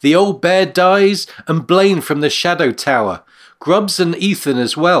this. The old bear dies, and Blaine from the Shadow Tower. Grubbs and Ethan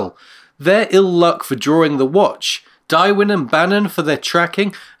as well. Their ill luck for drawing the watch. Dywin and Bannon for their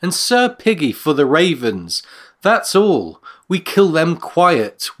tracking, and Sir Piggy for the ravens. That's all. We kill them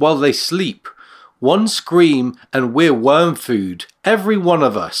quiet, while they sleep. One scream, and we're worm food, every one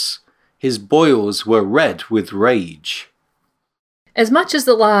of us." His boils were red with rage. As much as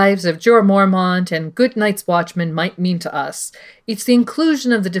the lives of Jorah Mormont and good Night's Watchmen might mean to us, it's the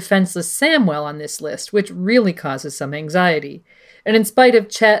inclusion of the defenseless Samwell on this list which really causes some anxiety. And in spite of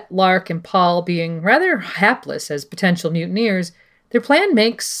Chet, Lark, and Paul being rather hapless as potential mutineers, their plan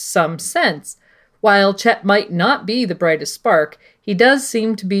makes some sense. While Chet might not be the brightest spark, he does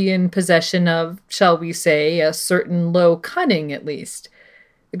seem to be in possession of, shall we say, a certain low cunning at least.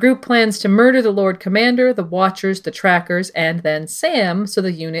 The group plans to murder the Lord Commander, the Watchers, the Trackers, and then Sam so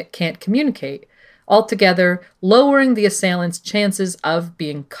the unit can't communicate, altogether lowering the assailants' chances of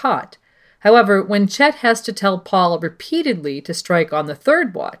being caught. However, when Chet has to tell Paul repeatedly to strike on the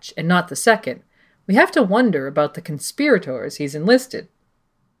third watch and not the second, we have to wonder about the conspirators he's enlisted.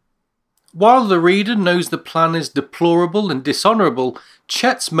 While the reader knows the plan is deplorable and dishonourable,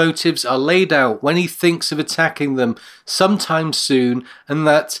 Chet's motives are laid out when he thinks of attacking them sometime soon, and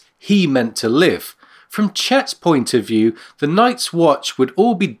that he meant to live. From Chet's point of view, the Night's Watch would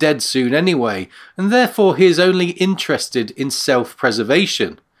all be dead soon anyway, and therefore he is only interested in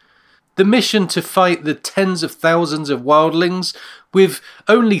self-preservation. The mission to fight the tens of thousands of wildlings with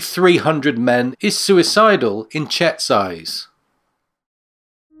only 300 men is suicidal in Chet's eyes.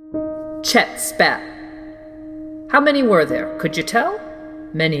 Chet spat. "How many were there, could you tell?"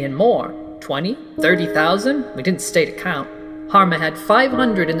 "Many and more. 20, 30,000? We didn't stay to count. Harma had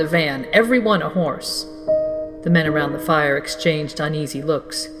 500 in the van, every one a horse." The men around the fire exchanged uneasy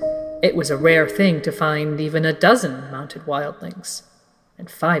looks. It was a rare thing to find even a dozen mounted wildlings. And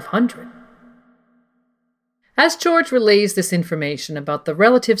 500. As George relays this information about the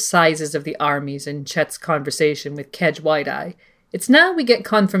relative sizes of the armies in Chet's conversation with Kedge White-Eye, it's now we get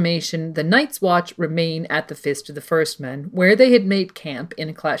confirmation the Night's Watch remain at the Fist of the First Men, where they had made camp in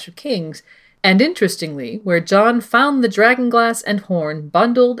A Clash of Kings, and interestingly, where Jon found the dragonglass and horn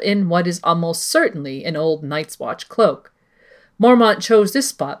bundled in what is almost certainly an old Night's Watch cloak. Mormont chose this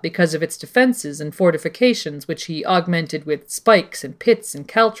spot because of its defenses and fortifications, which he augmented with spikes and pits and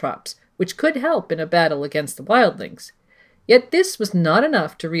caltrops, which could help in a battle against the wildlings. Yet this was not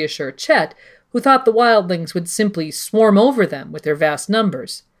enough to reassure Chet, who thought the wildlings would simply swarm over them with their vast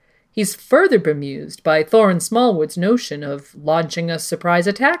numbers. He's further bemused by Thorin Smallwood's notion of launching a surprise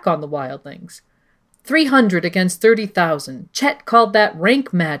attack on the wildlings. 300 against 30,000. Chet called that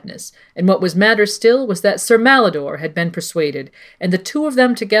rank madness, and what was madder still was that Sir Mallador had been persuaded, and the two of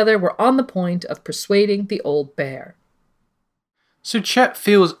them together were on the point of persuading the old bear. So Chet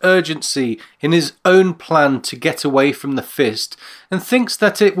feels urgency in his own plan to get away from the Fist and thinks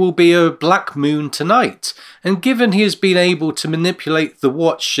that it will be a black moon tonight, and given he has been able to manipulate the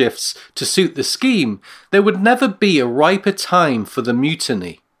watch shifts to suit the scheme, there would never be a riper time for the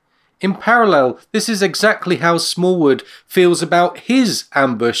mutiny. In parallel, this is exactly how Smallwood feels about his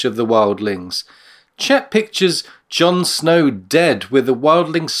ambush of the wildlings. Chet pictures Jon Snow dead with a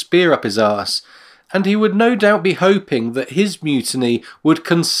wildling spear up his arse, and he would no doubt be hoping that his mutiny would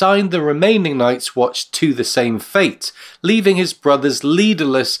consign the remaining Night's Watch to the same fate, leaving his brothers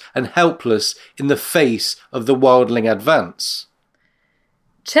leaderless and helpless in the face of the wildling advance.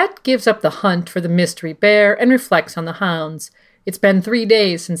 Chet gives up the hunt for the mystery bear and reflects on the hounds. It's been 3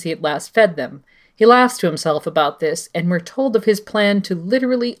 days since he had last fed them. He laughs to himself about this, and we're told of his plan to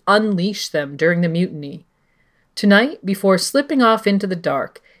literally unleash them during the mutiny. Tonight, before slipping off into the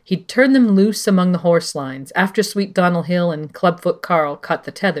dark, he'd turn them loose among the horse lines after Sweet Donnell Hill and Clubfoot Carl cut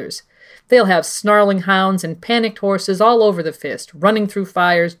the tethers. They'll have snarling hounds and panicked horses all over the fist, running through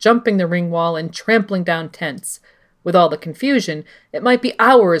fires, jumping the ring wall, and trampling down tents. With all the confusion, it might be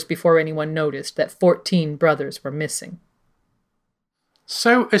hours before anyone noticed that 14 brothers were missing.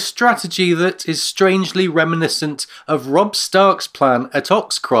 So, a strategy that is strangely reminiscent of Robb Stark's plan at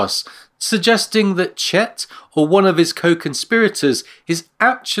Oxcross, suggesting that Chet, or one of his co-conspirators, is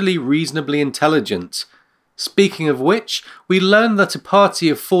actually reasonably intelligent. Speaking of which, we learn that a party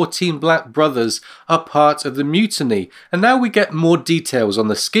of 14 black brothers are part of the mutiny, and now we get more details on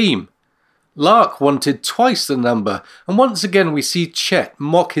the scheme. Lark wanted twice the number, and once again we see Chet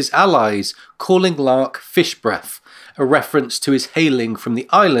mock his allies, calling Lark fish breath, a reference to his hailing from the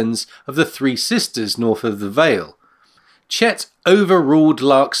islands of the Three Sisters north of the Vale. Chet overruled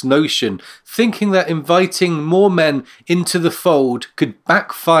Lark's notion, thinking that inviting more men into the fold could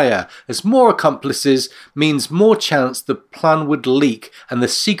backfire, as more accomplices means more chance the plan would leak and the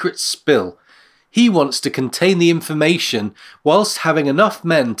secret spill. He wants to contain the information whilst having enough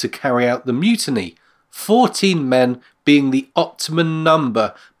men to carry out the mutiny, 14 men being the optimum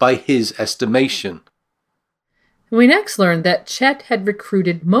number by his estimation. We next learn that Chet had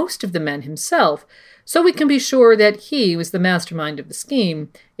recruited most of the men himself, so we can be sure that he was the mastermind of the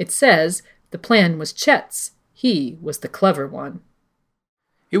scheme. It says the plan was Chet's. He was the clever one.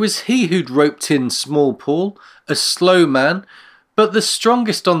 It was he who'd roped in Small Paul, a slow man, but the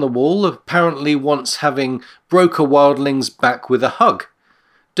strongest on the wall, apparently once having broke a wildling's back with a hug.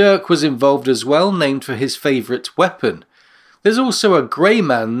 Dirk was involved as well, named for his favourite weapon. There's also a grey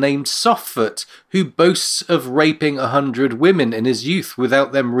man named Softfoot, who boasts of raping 100 women in his youth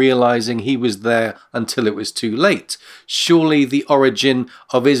without them realising he was there until it was too late. Surely the origin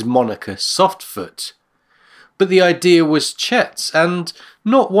of his moniker Softfoot. But the idea was Chet's, and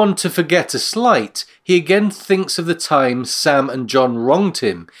not one to forget a slight, he again thinks of the time Sam and John wronged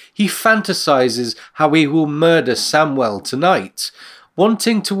him. He fantasises how he will murder Samwell tonight,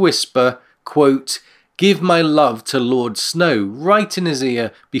 wanting to whisper, quote, "Give my love to Lord Snow," right in his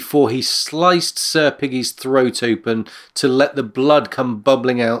ear before he sliced Sir Piggy's throat open to let the blood come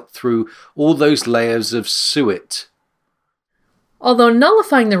bubbling out through all those layers of suet. Although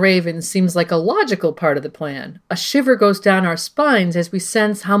nullifying the ravens seems like a logical part of the plan, a shiver goes down our spines as we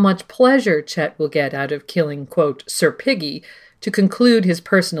sense how much pleasure Chet will get out of killing, quote, Sir Piggy to conclude his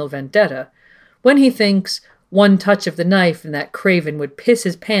personal vendetta. When he thinks, one touch of the knife and that craven would piss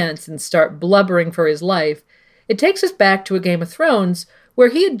his pants and start blubbering for his life, it takes us back to a Game of Thrones where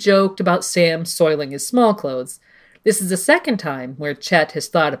he had joked about Sam soiling his small clothes. This is the second time where Chet has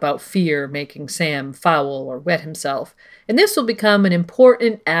thought about fear making Sam foul or wet himself, and this will become an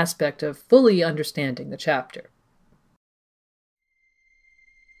important aspect of fully understanding the chapter.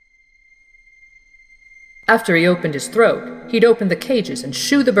 After he opened his throat, he'd open the cages and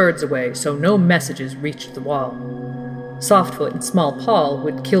shoo the birds away so no messages reached the wall. Softfoot and Small Paul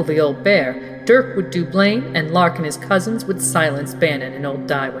would kill the old bear, Dirk would do Blaine, and Lark and his cousins would silence Bannon and old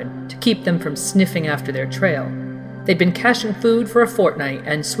Dywin to keep them from sniffing after their trail. They'd been caching food for a fortnight,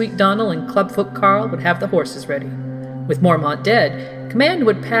 and Sweet Donnell and Clubfoot Carl would have the horses ready. With Mormont dead, command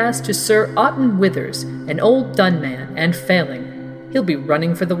would pass to Sir Otten Withers, an old dun man and failing. He'll be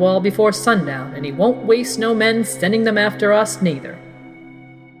running for the wall before sundown, and he won't waste no men sending them after us neither.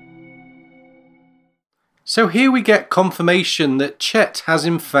 So here we get confirmation that Chet has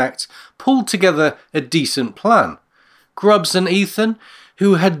in fact pulled together a decent plan. Grubbs and Ethan,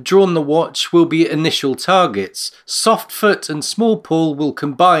 who had drawn the watch, will be initial targets. Softfoot and Small Paul will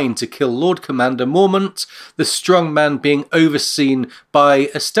combine to kill Lord Commander Mormont, the strong man being overseen by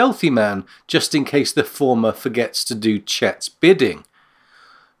a stealthy man, just in case the former forgets to do Chet's bidding.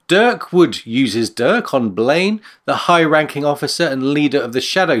 Dirk would use his dirk on Blaine, the high-ranking officer and leader of the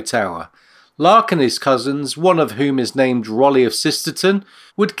Shadow Tower. Lark and his cousins, one of whom is named Rolly of Sisterton,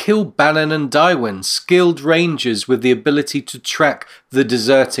 would kill Bannon and Dywin, skilled rangers with the ability to track the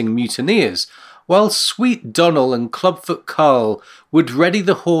deserting mutineers, while Sweet Donnell and Clubfoot Carl would ready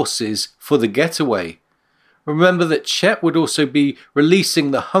the horses for the getaway. Remember that Chet would also be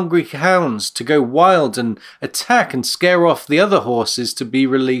releasing the hungry hounds to go wild and attack and scare off the other horses to be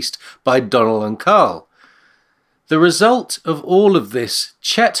released by Donnell and Carl. The result of all of this,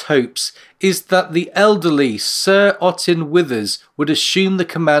 Chet hopes, is that the elderly Sir Otten Withers would assume the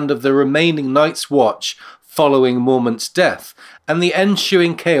command of the remaining Night's Watch following Mormont's death, and the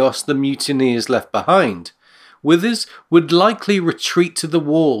ensuing chaos the mutineers left behind. Withers would likely retreat to the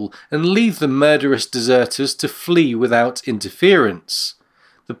wall and leave the murderous deserters to flee without interference.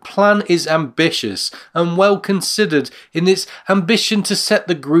 The plan is ambitious and well considered in its ambition to set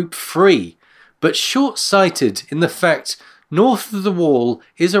the group free, but short-sighted in the fact north of the wall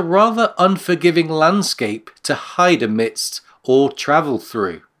is a rather unforgiving landscape to hide amidst or travel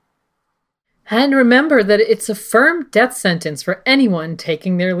through. And remember that it's a firm death sentence for anyone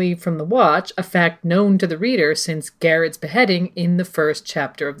taking their leave from the Watch, a fact known to the reader since Garrett's beheading in the first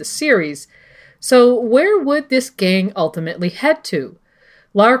chapter of the series. So where would this gang ultimately head to?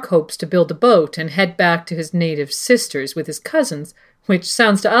 Lark hopes to build a boat and head back to his native sisters with his cousins, which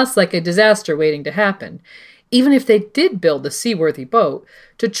sounds to us like a disaster waiting to happen. Even if they did build a seaworthy boat,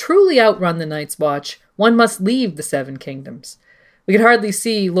 to truly outrun the Night's Watch, one must leave the Seven Kingdoms. We could hardly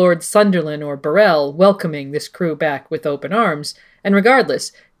see Lord Sunderland or Burrell welcoming this crew back with open arms, and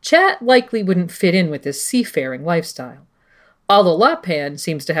regardless, Chet likely wouldn't fit in with this seafaring lifestyle. Although Lapan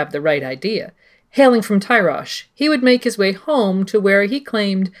seems to have the right idea. Hailing from Tyrosh, he would make his way home to where he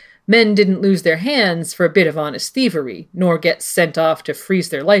claimed men didn't lose their hands for a bit of honest thievery, nor get sent off to freeze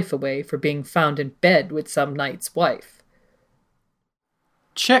their life away for being found in bed with some knight's wife.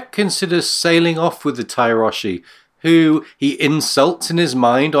 Chet considers sailing off with the Tyroshi, who he insults in his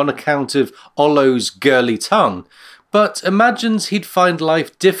mind on account of Ollo's girly tongue, but imagines he'd find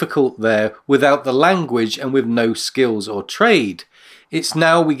life difficult there without the language and with no skills or trade. It's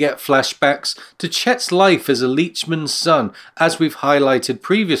now we get flashbacks to Chet's life as a leechman's son, as we've highlighted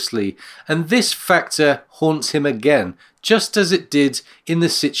previously, and this factor haunts him again, just as it did in the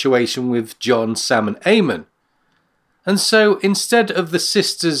situation with Jon, Sam and Aemon. And so, instead of the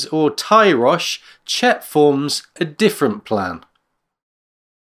sisters or Tyrosh, Chet forms a different plan.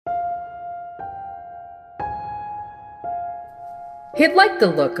 He'd like the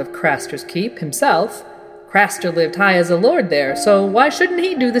look of Craster's Keep himself. Craster lived high as a lord there, so why shouldn't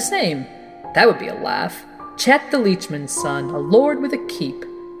he do the same? That would be a laugh. Chet the leechman's son, a lord with a keep.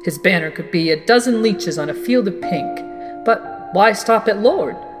 His banner could be 12 leeches on a field of pink. But why stop at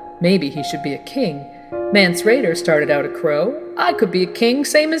lord? Maybe he should be a king. Mance Rayder started out a crow. I could be a king,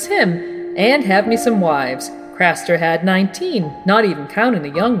 same as him, and have me some wives. Craster had 19, not even counting the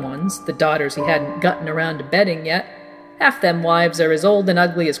young ones, the daughters he hadn't gotten around to bedding yet. Half them wives are as old and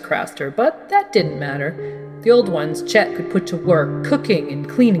ugly as Craster, but that didn't matter. The old ones Chet could put to work, cooking and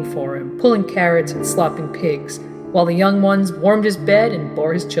cleaning for him, pulling carrots and slopping pigs, while the young ones warmed his bed and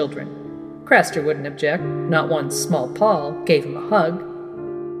bore his children. Craster wouldn't object, not once Small Paul gave him a hug.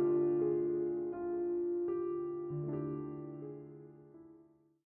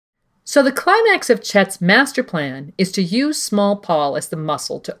 So the climax of Chet's master plan is to use Small Paul as the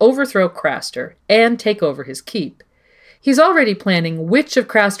muscle to overthrow Craster and take over his keep. He's already planning which of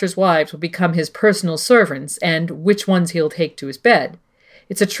Craster's wives will become his personal servants and which ones he'll take to his bed.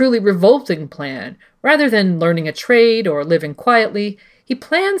 It's a truly revolting plan. Rather than learning a trade or living quietly, he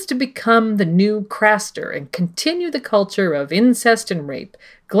plans to become the new Craster and continue the culture of incest and rape,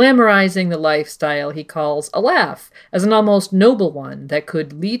 glamorizing the lifestyle he calls a laugh as an almost noble one that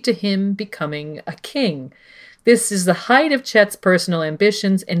could lead to him becoming a king. This is the height of Chet's personal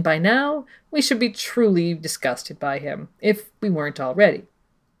ambitions, and by now, we should be truly disgusted by him, if we weren't already.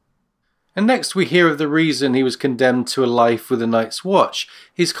 And next we hear of the reason he was condemned to a life with the Night's Watch,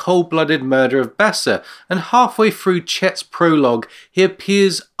 his cold-blooded murder of Bessa, and halfway through Chet's prologue, he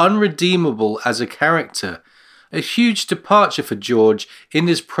appears unredeemable as a character. A huge departure for George in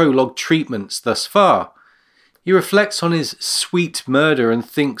his prologue treatments thus far. He reflects on his sweet murder and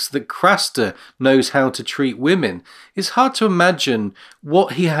thinks that Craster knows how to treat women. It's hard to imagine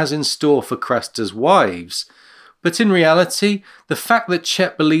what he has in store for Craster's wives. But in reality, the fact that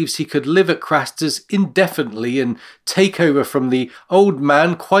Chet believes he could live at Craster's indefinitely and take over from the old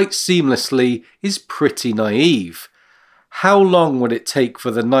man quite seamlessly is pretty naive. How long would it take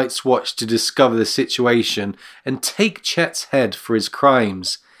for the Night's Watch to discover the situation and take Chet's head for his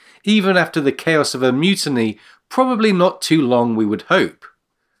crimes? Even after the chaos of a mutiny, probably not too long, we would hope.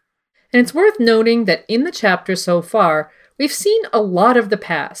 And it's worth noting that in the chapter so far, we've seen a lot of the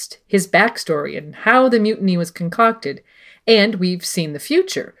past, his backstory and how the mutiny was concocted, and we've seen the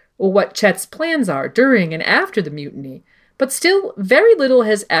future, or what Chet's plans are during and after the mutiny, but still very little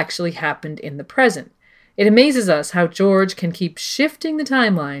has actually happened in the present. It amazes us how George can keep shifting the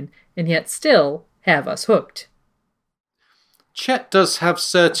timeline and yet still have us hooked. Chet does have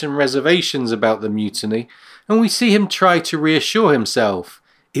certain reservations about the mutiny, and we see him try to reassure himself.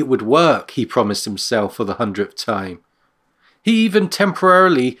 It would work, he promised himself for the 100th time. He even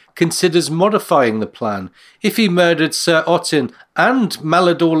temporarily considers modifying the plan. If he murdered Sir Ottine and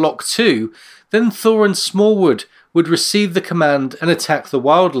Malador Locke too, Then Thor and Smallwood would receive the command and attack the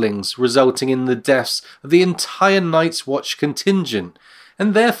wildlings, resulting in the deaths of the entire Night's Watch contingent,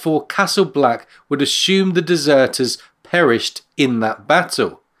 and therefore Castle Black would assume the deserters perished in that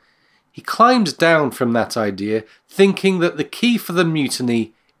battle. He climbs down from that idea, thinking that the key for the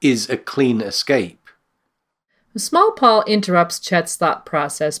mutiny is a clean escape. Small Paul interrupts Chet's thought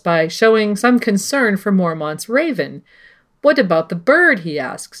process by showing some concern for Mormont's raven. What about the bird, he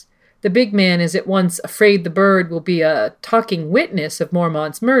asks. The big man is at once afraid the bird will be a talking witness of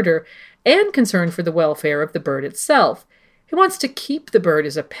Mormont's murder and concerned for the welfare of the bird itself. He wants to keep the bird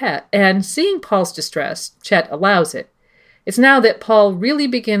as a pet, and seeing Paul's distress, Chet allows it. It's now that Paul really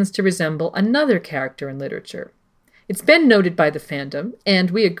begins to resemble another character in literature. It's been noted by the fandom, and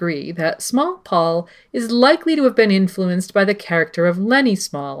we agree, that Small Paul is likely to have been influenced by the character of Lenny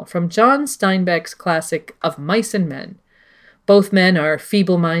Small from John Steinbeck's classic Of Mice and Men. Both men are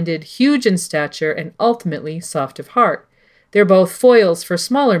feeble-minded, huge in stature, and ultimately soft of heart. They're both foils for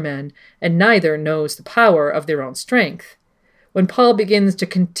smaller men, and neither knows the power of their own strength. When Paul begins to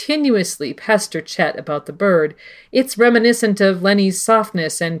continuously pester Chet about the bird, it's reminiscent of Lenny's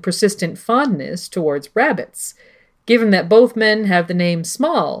softness and persistent fondness towards rabbits. Given that both men have the name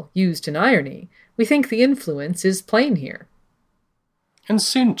Small used in irony, we think the influence is plain here. And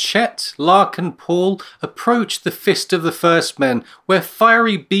soon Chet, Lark and Paul approach the Fist of the First Men, where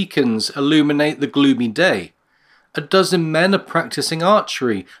fiery beacons illuminate the gloomy day. A dozen men are practicing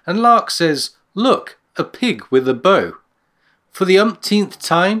archery, and Lark says, "Look, a pig with a bow." For the umpteenth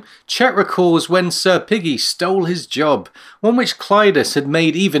time, Chet recalls when Sir Piggy stole his job, one which Clydus had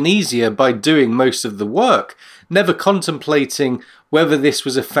made even easier by doing most of the work, never contemplating whether this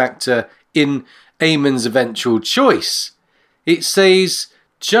was a factor in Aemon's eventual choice. It says,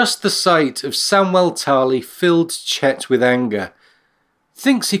 just the sight of Samwell Tarly filled Chet with anger.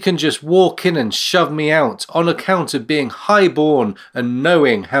 Thinks he can just walk in and shove me out on account of being high-born and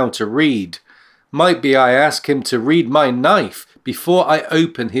knowing how to read. Might be I ask him to read my knife before I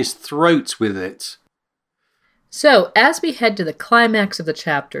open his throat with it. So, as we head to the climax of the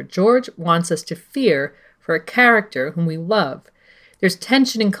chapter, George wants us to fear for a character whom we love. There's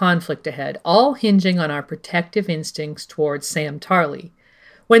tension and conflict ahead, all hinging on our protective instincts towards Sam Tarly.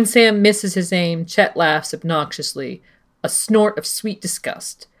 When Sam misses his aim, Chet laughs obnoxiously, a snort of sweet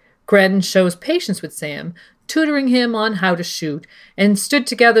disgust. Gren shows patience with Sam, tutoring him on how to shoot, and stood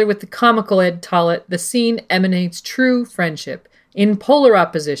together with the comical Ed Tollett. The scene emanates true friendship, in polar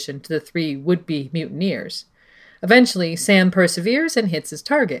opposition to the three would-be mutineers. Eventually, Sam perseveres and hits his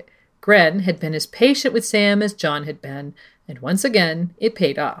target. Gren had been as patient with Sam as John had been, and once again, it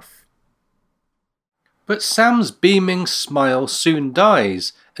paid off. But Sam's beaming smile soon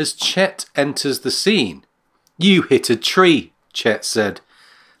dies as Chet enters the scene. "You hit a tree," Chet said.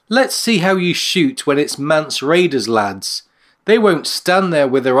 "Let's see how you shoot when it's Mance Raiders, lads. They won't stand there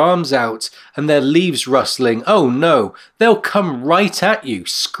with their arms out and their leaves rustling. Oh no, they'll come right at you,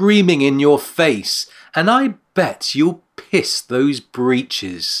 screaming in your face, and I bet you'll piss those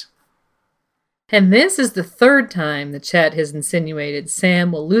breeches." And this is the third time that Chet has insinuated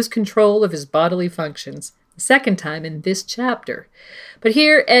Sam will lose control of his bodily functions, the second time in this chapter. But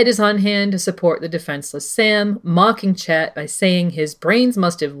here Ed is on hand to support the defenseless Sam, mocking Chet by saying his brains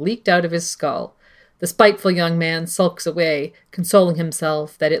must have leaked out of his skull. The spiteful young man sulks away, consoling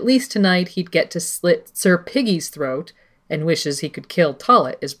himself that at least tonight he'd get to slit Sir Piggy's throat, and wishes he could kill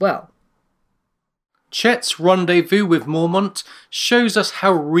Tollett as well. Chet's rendezvous with Mormont shows us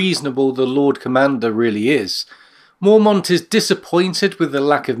how reasonable the Lord Commander really is. Mormont is disappointed with the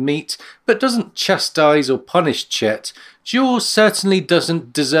lack of meat, but doesn't chastise or punish Chet. Jaws certainly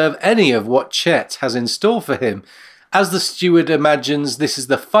doesn't deserve any of what Chet has in store for him, as the steward imagines this is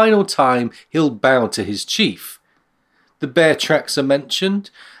the final time he'll bow to his chief. The bear tracks are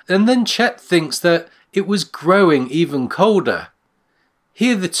mentioned, and then Chet thinks that it was growing even colder.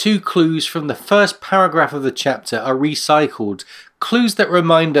 Here the two clues from the first paragraph of the chapter are recycled, clues that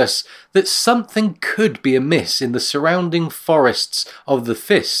remind us that something could be amiss in the surrounding forests of the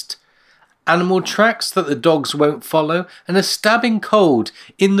Fist. Animal tracks that the dogs won't follow, and a stabbing cold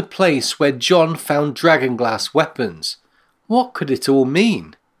in the place where John found dragonglass weapons. What could it all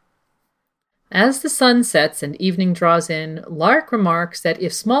mean? As the sun sets and evening draws in, Lark remarks that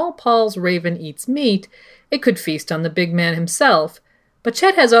if Small Paul's raven eats meat, it could feast on the big man himself. But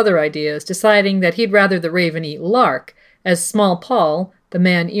Chet has other ideas, deciding that he'd rather the raven eat Lark, as Small Paul, the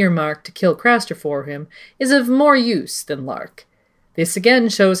man earmarked to kill Craster for him, is of more use than Lark. This again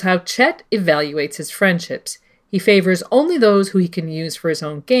shows how Chet evaluates his friendships. He favors only those who he can use for his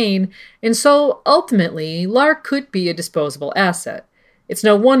own gain, and so, ultimately, Lark could be a disposable asset. It's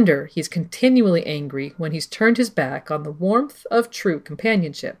no wonder he's continually angry when he's turned his back on the warmth of true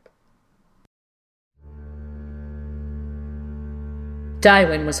companionship.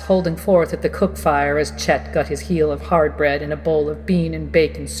 Daiwin was holding forth at the cook fire as Chet got his heel of hard bread and a bowl of bean and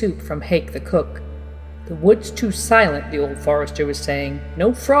bacon soup from Hake the cook. The wood's too silent, the old forester was saying.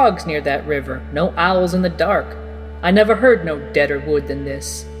 No frogs near that river, no owls in the dark. I never heard no deader wood than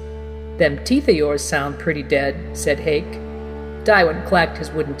this. Them teeth of yours sound pretty dead, said Hake. Daiwin clacked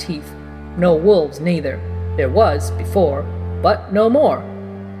his wooden teeth. No wolves, neither. There was, before, but no more.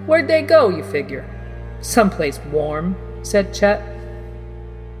 Where'd they go, you figure? Someplace warm, said Chet.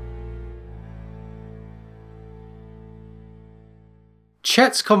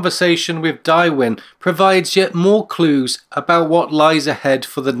 Chet's conversation with Daiwin provides yet more clues about what lies ahead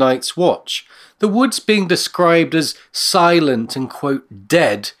for the night's watch. The woods being described as silent and, quote,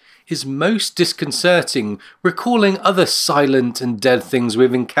 dead is most disconcerting, recalling other silent and dead things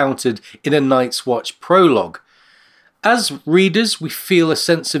we've encountered in a Night's Watch prologue. As readers, we feel a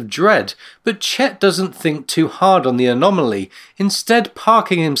sense of dread, but Chet doesn't think too hard on the anomaly, instead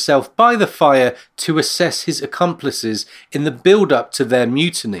parking himself by the fire to assess his accomplices in the build-up to their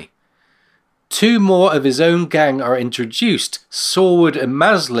mutiny. Two more of his own gang are introduced, Sorwood and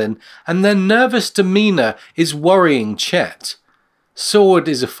Maslin, and their nervous demeanour is worrying Chet. Sorwood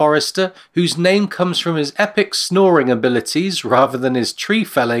is a forester whose name comes from his epic snoring abilities rather than his tree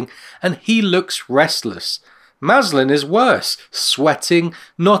felling, and he looks restless. Maslin is worse, sweating,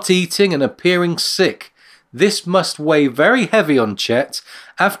 not eating and appearing sick. This must weigh very heavy on Chet.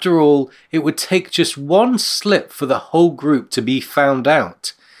 After all, it would take just one slip for the whole group to be found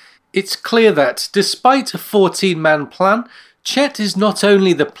out. It's clear that, despite a 14-man plan, Chet is not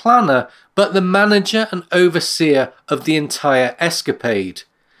only the planner, but the manager and overseer of the entire escapade.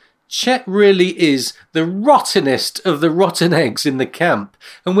 Chet really is the rottenest of the rotten eggs in the camp,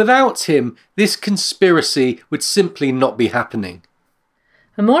 and without him, this conspiracy would simply not be happening.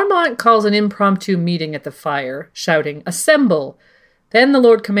 Mormont calls an impromptu meeting at the fire, shouting, "Assemble!" Then the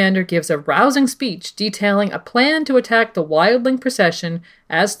Lord Commander gives a rousing speech detailing a plan to attack the wildling procession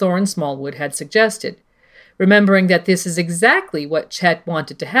as Thorin Smallwood had suggested. Remembering that this is exactly what Chet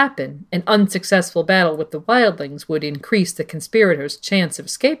wanted to happen, an unsuccessful battle with the wildlings would increase the conspirators' chance of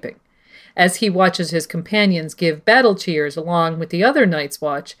escaping. As he watches his companions give battle cheers along with the other Night's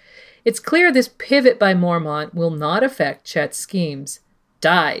Watch, it's clear this pivot by Mormont will not affect Chet's schemes.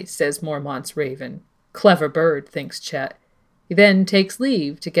 Die, says Mormont's raven. Clever bird, thinks Chet. He then takes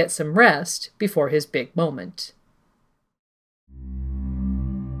leave to get some rest before his big moment.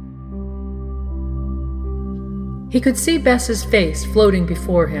 He could see Bessa's face floating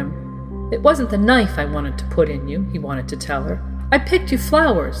before him. It wasn't the knife I wanted to put in you, he wanted to tell her. I picked you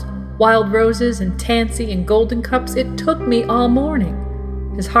flowers, wild roses and tansy and golden cups. It took me all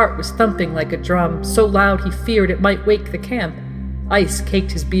morning. His heart was thumping like a drum, so loud he feared it might wake the camp. Ice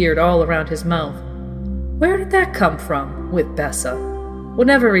caked his beard all around his mouth. Where did that come from, with Bessa?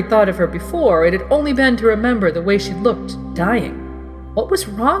 Whenever he thought of her before, it had only been to remember the way she looked, dying. What was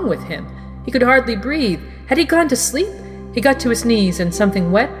wrong with him? He could hardly breathe. Had he gone to sleep? He got to his knees and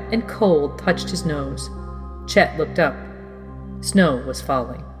something wet and cold touched his nose. Chet looked up. Snow was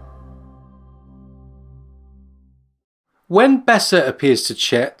falling. When Bessa appears to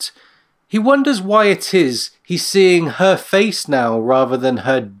Chet, he wonders why it is he's seeing her face now rather than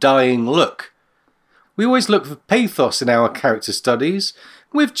her dying look. We always look for pathos in our character studies.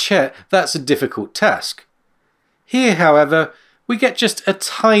 With Chet, that's a difficult task. Here, however, we get just a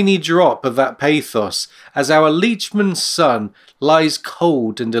tiny drop of that pathos as our Leechman's son lies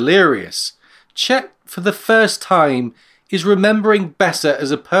cold and delirious. Chet, for the first time, is remembering Bessa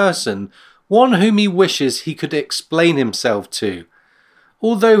as a person, one whom he wishes he could explain himself to.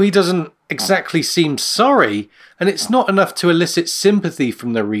 Although he doesn't exactly seem sorry, and it's not enough to elicit sympathy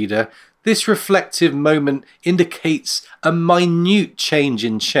from the reader, this reflective moment indicates a minute change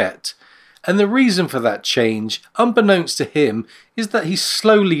in Chet. And the reason for that change, unbeknownst to him, is that he's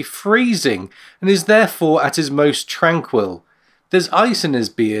slowly freezing and is therefore at his most tranquil. There's ice in his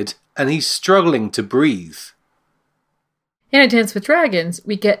beard and he's struggling to breathe. In A Dance with Dragons,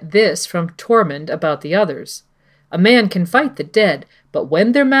 we get this from Tormund about the others. A man can fight the dead, but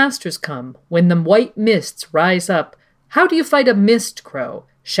when their masters come, when the white mists rise up, how do you fight a mist crow?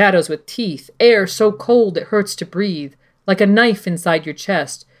 Shadows with teeth, air so cold it hurts to breathe, like a knife inside your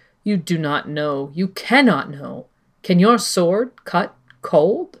chest. You do not know. You cannot know. Can your sword cut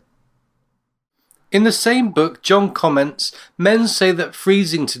cold? In the same book, John comments, men say that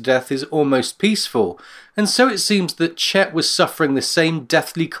freezing to death is almost peaceful, and so it seems that Chet was suffering the same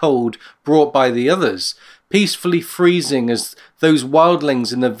deathly cold brought by the others. peacefully freezing as those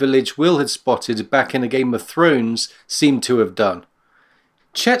wildlings in the village Will had spotted back in A Game of Thrones seemed to have done.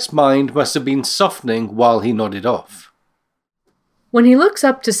 Chet's mind must have been softening while he nodded off. When he looks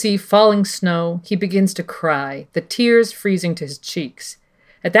up to see falling snow, he begins to cry, the tears freezing to his cheeks.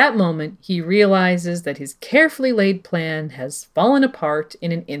 At that moment, he realizes that his carefully laid plan has fallen apart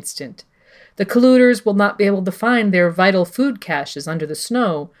in an instant. The colluders will not be able to find their vital food caches under the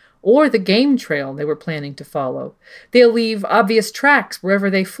snow, or the game trail they were planning to follow. They'll leave obvious tracks wherever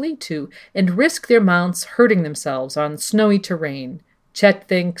they flee to, and risk their mounts hurting themselves on snowy terrain. Chet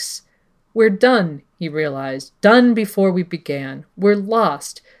thinks, "We're done," he realized. "Done before we began. We're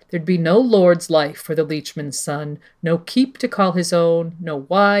lost. There'd be no lord's life for the leechman's son, no keep to call his own, no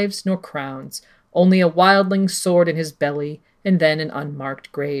wives nor crowns, only a wildling's sword in his belly, and then an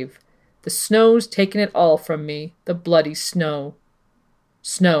unmarked grave. The snow's taken it all from me, the bloody snow."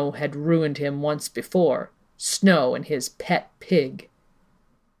 Snow had ruined him once before. Snow and his pet pig.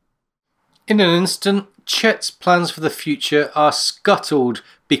 In an instant, Chet's plans for the future are scuttled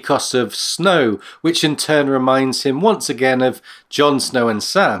because of snow, which in turn reminds him once again of Jon Snow and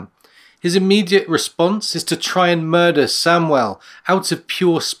Sam. His immediate response is to try and murder Samwell out of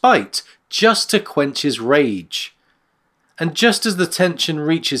pure spite, just to quench his rage. And just as the tension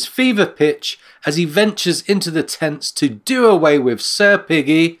reaches fever pitch, as he ventures into the tents to do away with Sir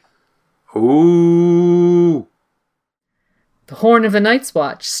Piggy, ooh! The horn of the Night's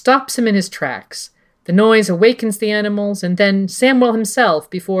Watch stops him in his tracks. The noise awakens the animals, and then Samwell himself,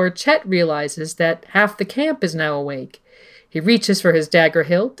 before Chet realizes that half the camp is now awake. He reaches for his dagger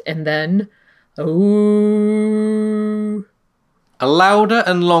hilt, and then, ooh! A louder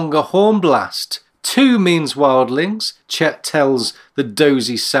and longer horn blast. 2 means wildlings, Chet tells the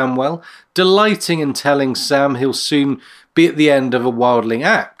dozy Samwell, delighting in telling Sam he'll soon be at the end of a wildling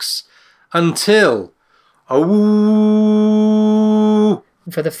axe. Until, ooh!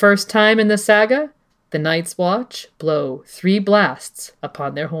 For the first time in the saga, the Night's Watch blow 3 blasts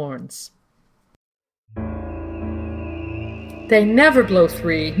upon their horns. They never blow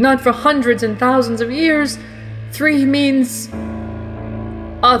 3, not for hundreds and thousands of years. 3 means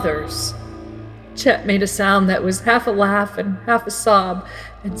others. Chet made a sound that was half a laugh and half a sob,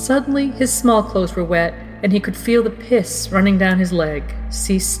 and suddenly his small clothes were wet, and he could feel the piss running down his leg,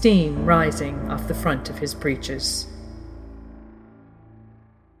 see steam rising off the front of his breeches.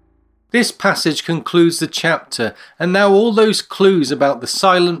 This passage concludes the chapter, and now all those clues about the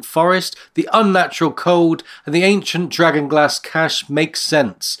silent forest, the unnatural cold, and the ancient dragonglass cache make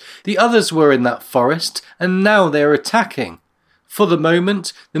sense. The others were in that forest, and now they are attacking. For the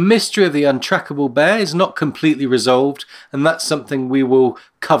moment, the mystery of the untrackable bear is not completely resolved, and that's something we will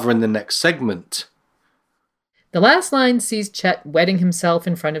cover in the next segment. The last line sees Chet wetting himself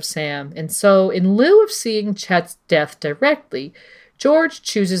in front of Sam, and so, in lieu of seeing Chet's death directly, George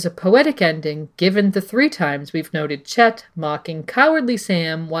chooses a poetic ending, given the 3 times we've noted Chet mocking cowardly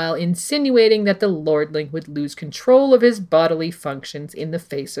Sam while insinuating that the lordling would lose control of his bodily functions in the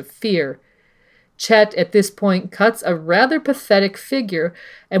face of fear. Chet, at this point, cuts a rather pathetic figure,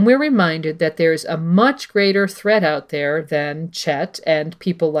 and we're reminded that there's a much greater threat out there than Chet and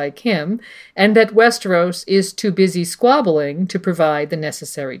people like him, and that Westeros is too busy squabbling to provide the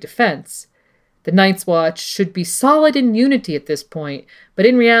necessary defense. The Night's Watch should be solid in unity at this point, but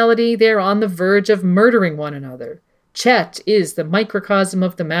in reality they're on the verge of murdering one another. Chet is the microcosm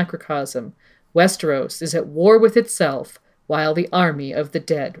of the macrocosm. Westeros is at war with itself, while the army of the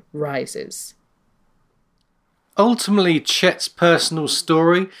dead rises. Ultimately, Chet's personal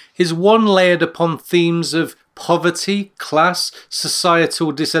story is one layered upon themes of poverty, class,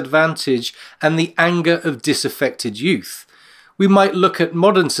 societal disadvantage, and the anger of disaffected youth. We might look at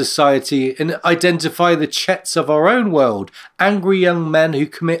modern society and identify the Chets of our own world, angry young men who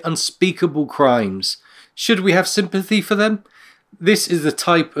commit unspeakable crimes. Should we have sympathy for them? This is the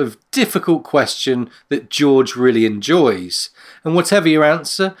type of difficult question that George really enjoys. And whatever your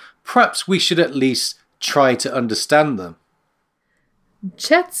answer, perhaps we should at least try to understand them.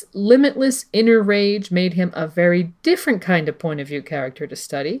 Chet's limitless inner rage made him a very different kind of point of view character to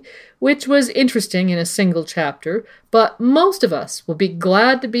study, which was interesting in a single chapter, but most of us will be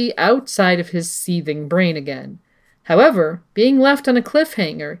glad to be outside of his seething brain again. However, being left on a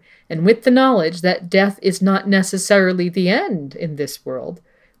cliffhanger, and with the knowledge that death is not necessarily the end in this world,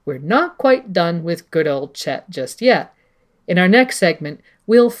 we're not quite done with good old Chet just yet. In our next segment,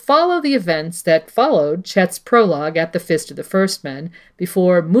 we'll follow the events that followed Chet's prologue at the Fist of the First Men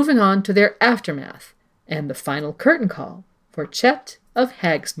before moving on to their aftermath and the final curtain call for Chet of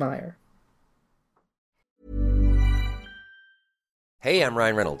Hagsmire. Hey, I'm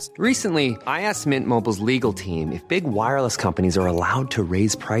Ryan Reynolds. Recently, I asked Mint Mobile's legal team if big wireless companies are allowed to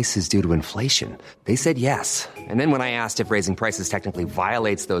raise prices due to inflation. They said yes. And then when I asked if raising prices technically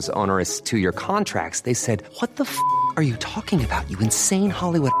violates those onerous two-year contracts, they said, "What the f*** are you talking about, you insane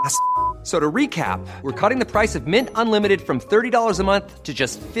Hollywood ass?" So to recap, we're cutting the price of Mint Unlimited from $30 a month to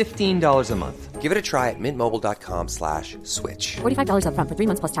just $15 a month. Give it a try at mintmobile.com/switch. $45 up front for 3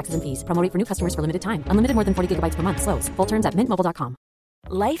 months plus taxes and fees. Promo rate for new customers for limited time. Unlimited more than 40 gigabytes per month. Slows full terms at mintmobile.com.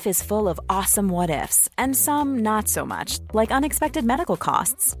 Life is full of awesome what-ifs, and some not so much, like unexpected medical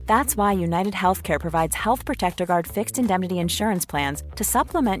costs. That's why United Healthcare provides Health Protector Guard fixed indemnity insurance plans to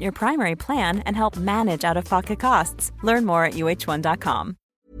supplement your primary plan and help manage out-of-pocket costs. Learn more at uh1.com.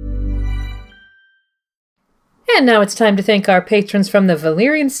 And now it's time to thank our patrons from the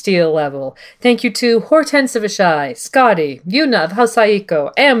Valyrian Steel level. Thank you to Hortense Vishai, Scotty, Yunav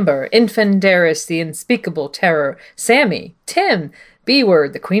Hasaiko, Amber, Infandaris, the Unspeakable Terror, Sammy, Tim,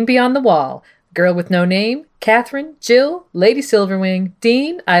 B-Word, the Queen Beyond the Wall, Girl with No Name, Catherine, Jill, Lady Silverwing,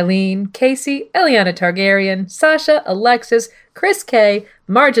 Dean, Eileen, Casey, Eliana Targaryen, Sasha, Alexis, Chris K,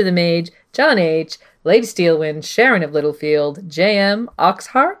 Marja the Mage, John H., Lady Steelwind, Sharon of Littlefield, JM,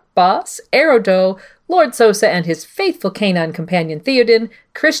 Oxheart, Boss, Aerodo, Lord Sosa and his faithful canine companion Theoden,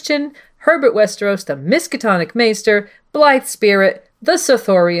 Christian, Herbert Westeros, the Miskatonic Maester, Blythe Spirit, the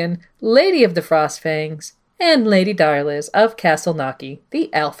Sothorian, Lady of the Frostfangs, and Lady Darliz of Castle Naki, the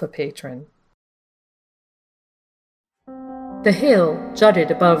Alpha Patron. The hill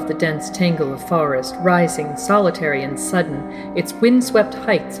jutted above the dense tangle of forest, rising solitary and sudden, its windswept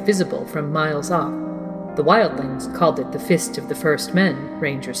heights visible from miles off. The wildlings called it the Fist of the First Men,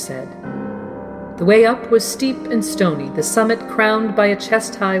 rangers said. The way up was steep and stony, the summit crowned by a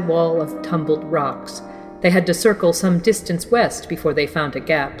chest-high wall of tumbled rocks. They had to circle some distance west before they found a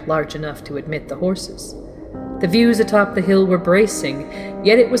gap large enough to admit the horses. The views atop the hill were bracing,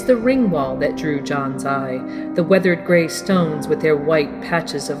 yet it was the ring wall that drew John's eye, the weathered gray stones with their white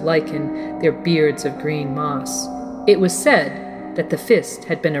patches of lichen, their beards of green moss. It was said that the Fist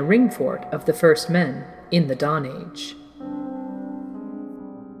had been a ring fort of the first men in the Dawn Age.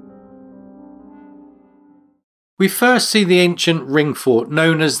 We first see the ancient ring fort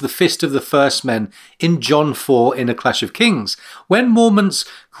known as the Fist of the First Men in Jon 4 in A Clash of Kings, when Mormont's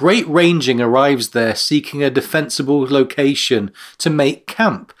great ranging arrives there seeking a defensible location to make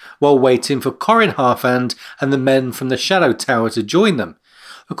camp while waiting for Corrin Harfand and the men from the Shadow Tower to join them.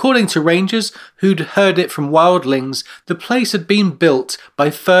 According to rangers who'd heard it from wildlings, the place had been built by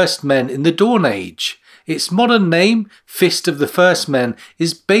first men in the Dawn Age. Its modern name, Fist of the First Men,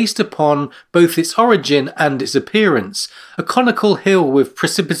 is based upon both its origin and its appearance. A conical hill with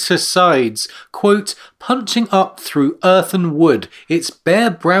precipitous sides, quote, punching up through earth and wood, its bare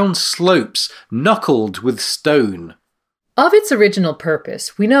brown slopes knuckled with stone. Of its original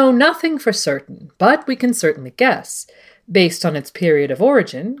purpose, we know nothing for certain, but we can certainly guess. Based on its period of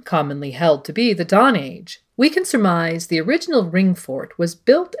origin, commonly held to be the Dawn Age, we can surmise the original ring fort was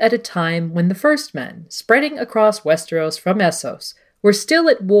built at a time when the First Men, spreading across Westeros from Essos, were still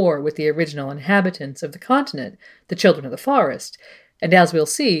at war with the original inhabitants of the continent, the Children of the Forest, and as we'll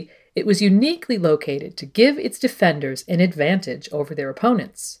see, it was uniquely located to give its defenders an advantage over their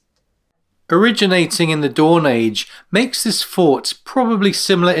opponents. Originating in the Dawn Age makes this fort probably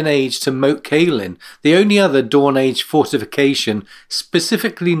similar in age to Moat Cailin, the only other Dawn Age fortification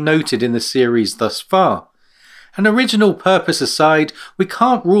specifically noted in the series thus far. An original purpose aside, we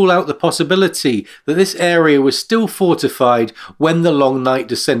can't rule out the possibility that this area was still fortified when the Long Night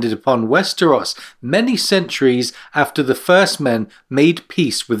descended upon Westeros, many centuries after the First Men made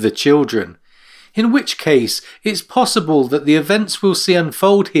peace with the Children. In which case, it's possible that the events we'll see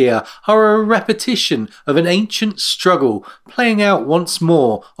unfold here are a repetition of an ancient struggle playing out once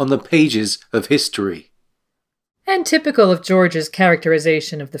more on the pages of history. And typical of George's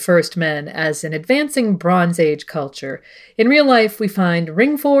characterization of the First Men as an advancing Bronze Age culture, in real life we find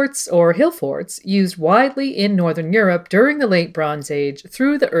ring forts or hill forts used widely in Northern Europe during the Late Bronze Age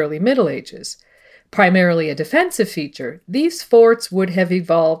through the early Middle Ages. Primarily a defensive feature, these forts would have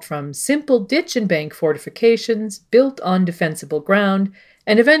evolved from simple ditch and bank fortifications built on defensible ground,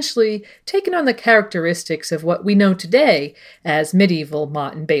 and eventually taken on the characteristics of what we know today as medieval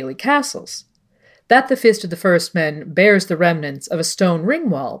Motte and Bailey castles. That the Fist of the First Men bears the remnants of a stone ring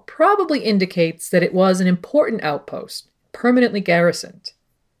wall probably indicates that it was an important outpost, permanently garrisoned.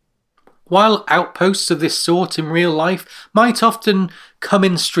 While outposts of this sort in real life might often come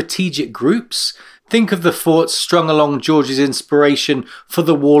in strategic groups, think of the forts strung along George's inspiration for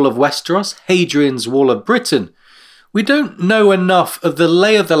the Wall of Westeros, Hadrian's Wall of Britain. We don't know enough of the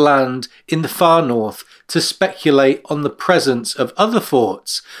lay of the land in the far north to speculate on the presence of other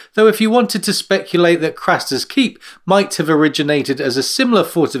forts, though if you wanted to speculate that Craster's Keep might have originated as a similar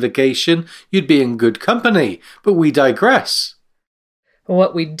fortification, you'd be in good company, but we digress.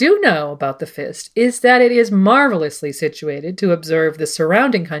 What we do know about the Fist is that it is marvelously situated to observe the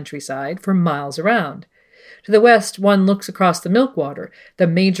surrounding countryside for miles around. To the west, one looks across the Milkwater, the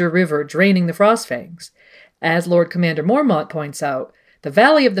major river draining the Frostfangs. As Lord Commander Mormont points out, the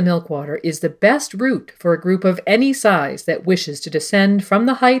valley of the Milkwater is the best route for a group of any size that wishes to descend from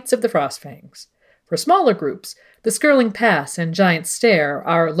the heights of the Frostfangs. For smaller groups, the Skirling Pass and Giant Stair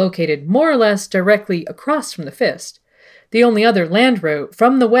are located more or less directly across from the Fist. The only other land route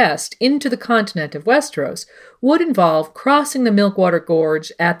from the west into the continent of Westeros would involve crossing the Milkwater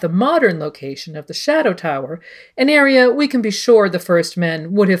Gorge at the modern location of the Shadow Tower, an area we can be sure the First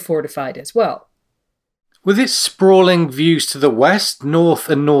Men would have fortified as well. With its sprawling views to the west, north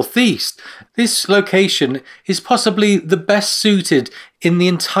and northeast, this location is possibly the best suited in the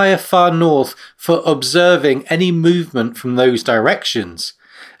entire far north for observing any movement from those directions.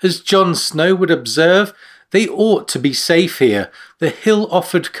 As Jon Snow would observe, they ought to be safe here. The hill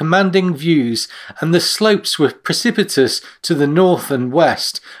offered commanding views, and the slopes were precipitous to the north and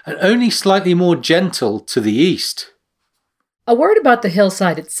west, and only slightly more gentle to the east. A word about the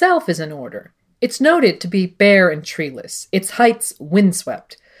hillside itself is in order. It's noted to be bare and treeless, its heights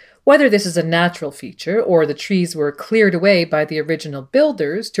windswept. Whether this is a natural feature or the trees were cleared away by the original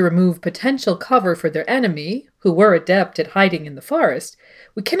builders to remove potential cover for their enemy, who were adept at hiding in the forest,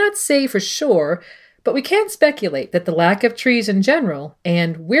 we cannot say for sure, but we can speculate that the lack of trees in general,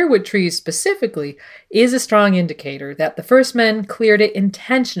 and weirwood trees specifically, is a strong indicator that the First Men cleared it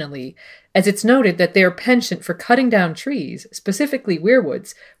intentionally, as it's noted that their penchant for cutting down trees, specifically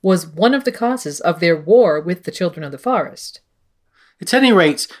weirwoods, was one of the causes of their war with the Children of the Forest. At any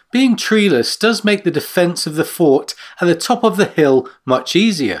rate, being treeless does make the defence of the fort at the top of the hill much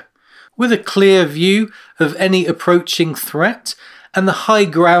easier. With a clear view of any approaching threat, and the high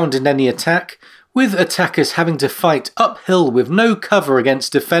ground in any attack, with attackers having to fight uphill with no cover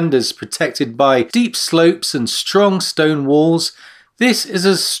against defenders protected by deep slopes and strong stone walls, this is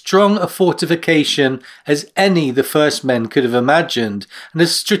as strong a fortification as any the First Men could have imagined, and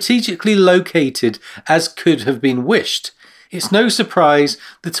as strategically located as could have been wished. It's no surprise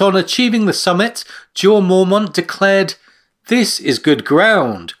that on achieving the summit, Jeor Mormont declared, "This is good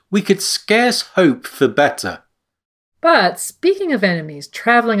ground. We could scarce hope for better." But speaking of enemies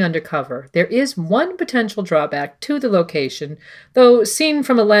traveling undercover, there is one potential drawback to the location, though seen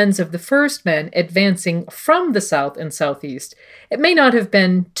from a lens of the First Men advancing from the south and southeast, it may not have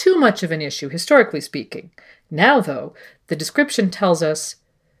been too much of an issue historically speaking. Now, though, the description tells us,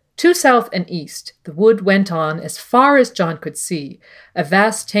 "To south and east, the wood went on as far as Jon could see, a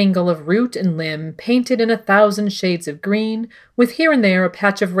vast tangle of root and limb painted in 1,000 shades of green, with here and there a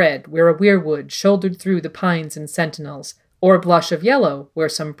patch of red where a weirwood shouldered through the pines and sentinels, or a blush of yellow where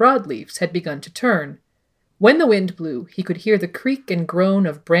some broadleaves had begun to turn. When the wind blew, he could hear the creak and groan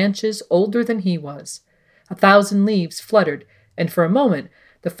of branches older than he was. 1,000 leaves fluttered, and for a moment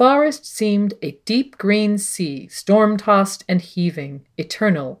the forest seemed a deep green sea, storm-tossed and heaving,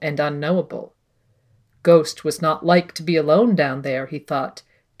 eternal and unknowable. Ghost was not like to be alone down there, he thought.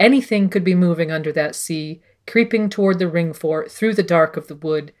 Anything could be moving under that sea, creeping toward the ring fort through the dark of the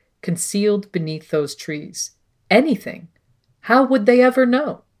wood, concealed beneath those trees. Anything. How would they ever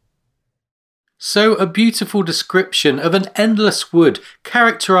know? So a beautiful description of an endless wood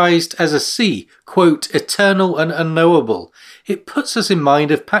characterized as a sea, quote, eternal and unknowable. It puts us in mind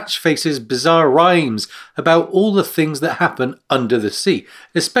of Patchface's bizarre rhymes about all the things that happen under the sea,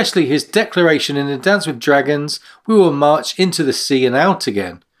 especially his declaration in A Dance with Dragons, "We will march into the sea and out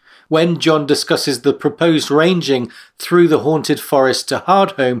again," when Jon discusses the proposed ranging through the haunted forest to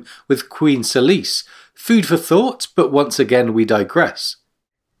Hardhome with Queen Selyse. Food for thought, but once again we digress.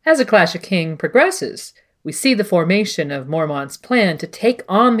 As A Clash of Kings progresses, we see the formation of Mormont's plan to take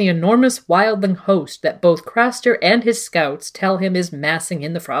on the enormous wildling host that both Craster and his scouts tell him is massing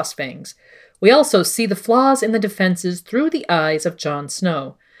in the Frostfangs. We also see the flaws in the defenses through the eyes of Jon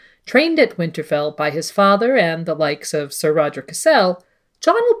Snow. Trained at Winterfell by his father and the likes of Sir Rodrik Cassel,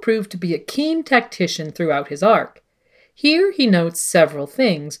 Jon will prove to be a keen tactician throughout his arc. Here he notes several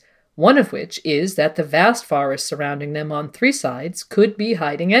things, one of which is that the vast forest surrounding them on 3 sides could be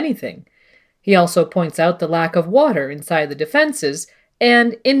hiding anything. He also points out the lack of water inside the defenses,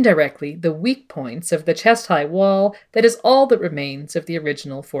 and, indirectly, the weak points of the chest-high wall that is all that remains of the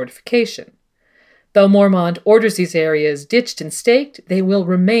original fortification. Though Mormont orders these areas ditched and staked, they will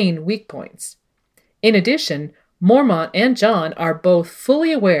remain weak points. In addition, Mormont and John are both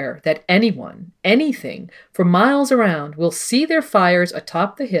fully aware that anyone, anything, for miles around will see their fires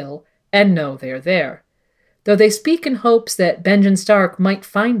atop the hill and know they are there. Though they speak in hopes that Benjen Stark might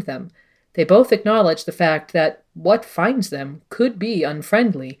find them, they both acknowledge the fact that what finds them could be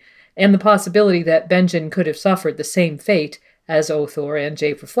unfriendly, and the possibility that Benjen could have suffered the same fate as Othor and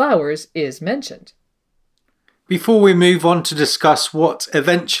Jafer Flowers is mentioned. Before we move on to discuss what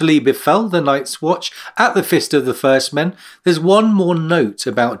eventually befell the Night's Watch at the Fist of the First Men, there's one more note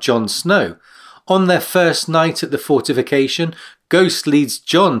about Jon Snow. On their first night at the fortification, Ghost leads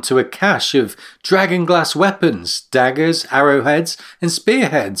Jon to a cache of dragonglass weapons, daggers, arrowheads, and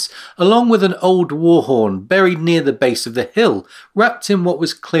spearheads, along with an old warhorn buried near the base of the hill, wrapped in what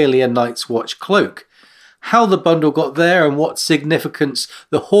was clearly a Night's Watch cloak. How the bundle got there and what significance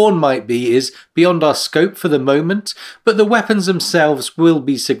the horn might be is beyond our scope for the moment, but the weapons themselves will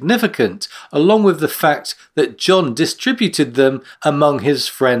be significant, along with the fact that Jon distributed them among his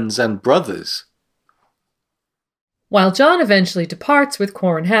friends and brothers. While Jon eventually departs with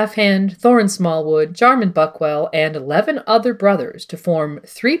Qhorin Halfhand, Thorin Smallwood, Jarman Buckwell, and 11 other brothers to form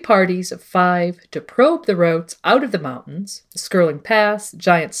 3 parties of 5 to probe the routes out of the mountains, the Skirling Pass,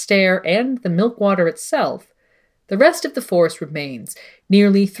 Giant Stair, and the Milkwater itself, the rest of the force remains,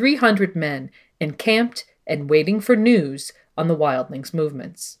 nearly 300 men, encamped and waiting for news on the Wildlings'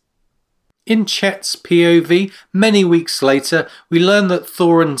 movements. In Chet's POV, many weeks later, we learn that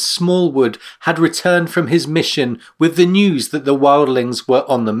Thorin Smallwood had returned from his mission with the news that the wildlings were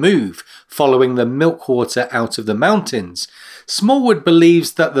on the move, following the Milkwater out of the mountains. Smallwood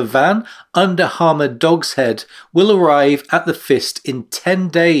believes that the van under Harmer Dogshead will arrive at the Fist in 10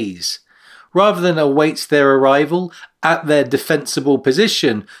 days. Rather than await their arrival at their defensible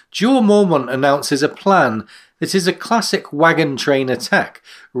position, Jeor Mormont announces a plan that is a classic wagon train attack,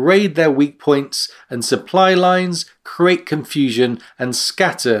 raid their weak points and supply lines, create confusion and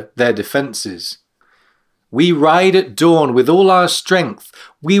scatter their defences. We ride at dawn with all our strength.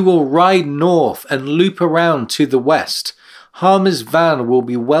 We will ride north and loop around to the west. Harmer's van will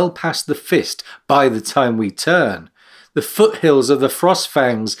be well past the Fist by the time we turn. The foothills of the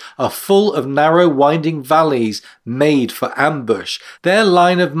Frostfangs are full of narrow winding valleys made for ambush. Their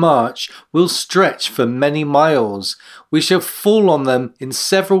line of march will stretch for many miles. We shall fall on them in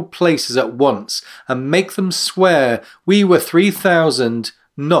several places at once and make them swear we were 3,000,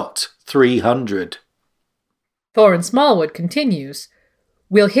 not 300. Thorin Smallwood continues,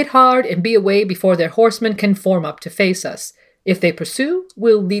 "We'll hit hard and be away before their horsemen can form up to face us. If they pursue,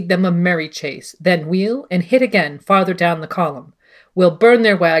 we'll lead them a merry chase, then wheel and hit again farther down the column. We'll burn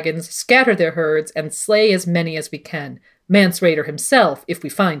their wagons, scatter their herds, and slay as many as we can, Mance Rayder himself if we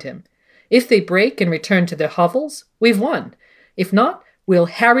find him. If they break and return to their hovels, we've won. If not, we'll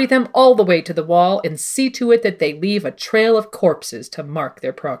harry them all the way to the wall and see to it that they leave a trail of corpses to mark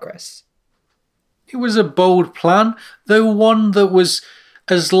their progress." It was a bold plan, though one that was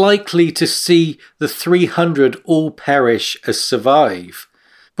as likely to see the 300 all perish as survive.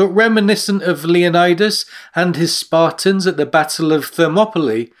 But reminiscent of Leonidas and his Spartans at the Battle of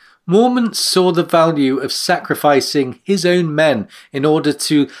Thermopylae, Mormont saw the value of sacrificing his own men in order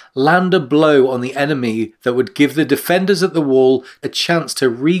to land a blow on the enemy that would give the defenders at the wall a chance to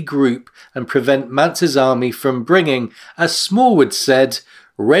regroup and prevent Mance's army from bringing, as Smallwood said,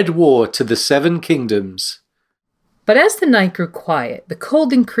 Red War to the 7 Kingdoms. But as the night grew quiet, the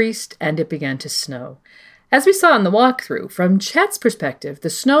cold increased and it began to snow. As we saw in the walkthrough, from Chet's perspective, the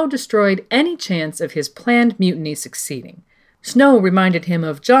snow destroyed any chance of his planned mutiny succeeding. Snow reminded him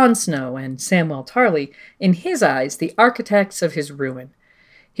of Jon Snow and Samwell Tarly, in his eyes the architects of his ruin.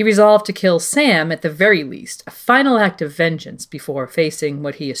 He resolved to kill Sam at the very least, a final act of vengeance before facing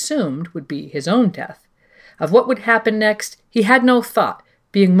what he assumed would be his own death. Of what would happen next, he had no thought,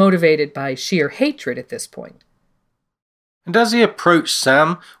 being motivated by sheer hatred at this point. And as he approached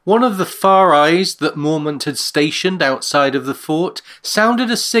Sam, one of the far eyes that Mormont had stationed outside of the fort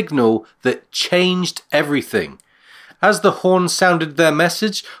sounded a signal that changed everything. As the horn sounded their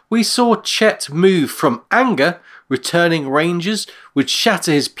message, we saw Chet move from anger, returning rangers would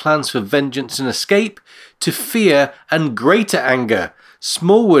shatter his plans for vengeance and escape, to fear and greater anger.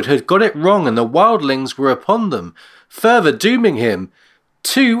 Smallwood had got it wrong and the wildlings were upon them, further dooming him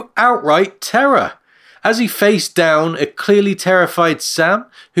to outright terror. As he faced down a clearly terrified Sam,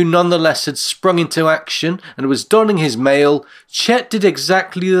 who nonetheless had sprung into action and was donning his mail, Chet did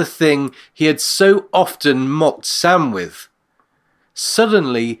exactly the thing he had so often mocked Sam with.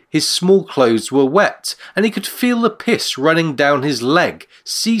 Suddenly, his small clothes were wet, and he could feel the piss running down his leg,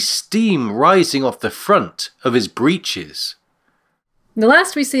 see steam rising off the front of his breeches. The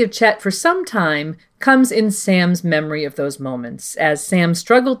last we see of Chet for some time comes in Sam's memory of those moments, as Sam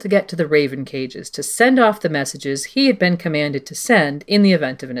struggled to get to the Raven cages to send off the messages he had been commanded to send in the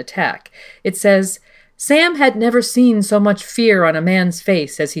event of an attack. It says, Sam had never seen so much fear on a man's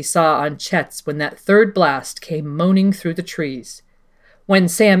face as he saw on Chet's when that third blast came moaning through the trees. When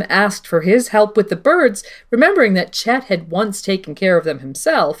Sam asked for his help with the birds, remembering that Chet had once taken care of them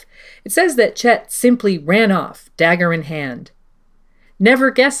himself, it says that Chet simply ran off, dagger in hand.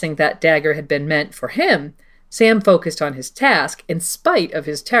 Never guessing that dagger had been meant for him, Sam focused on his task in spite of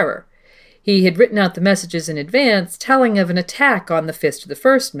his terror. He had written out the messages in advance, telling of an attack on the Fist of the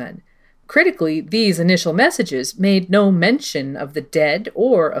First Men. Critically, these initial messages made no mention of the dead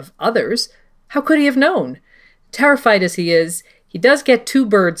or of others. How could he have known? Terrified as he is, he does get 2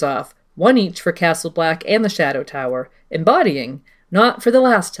 birds off, one each for Castle Black and the Shadow Tower, embodying, not for the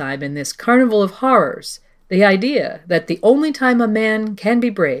last time in this carnival of horrors, the idea that the only time a man can be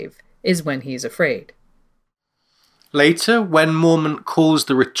brave is when he's afraid. Later, when Mormont calls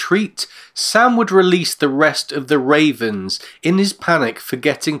the retreat, Sam would release the rest of the Ravens, in his panic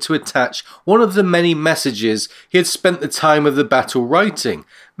forgetting to attach one of the many messages he had spent the time of the battle writing.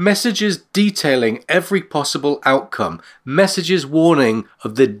 Messages detailing every possible outcome, messages warning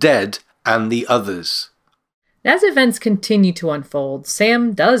of the dead and the others. As events continue to unfold,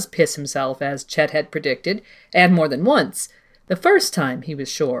 Sam does piss himself, as Chet had predicted, and more than once. The first time, he was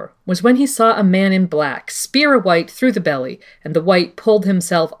sure, was when he saw a man in black spear a White through the belly, and the White pulled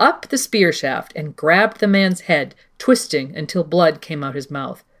himself up the spear shaft and grabbed the man's head, twisting until blood came out his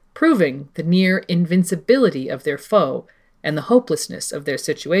mouth, proving the near invincibility of their foe and the hopelessness of their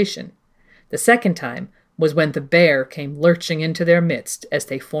situation. The second time was when the bear came lurching into their midst as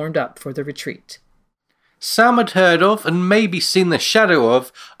they formed up for the retreat. Sam had heard of, and maybe seen the shadow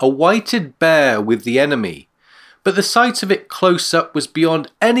of, a whited bear with the enemy, but the sight of it close up was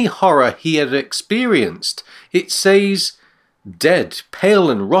beyond any horror he had experienced. It says, dead,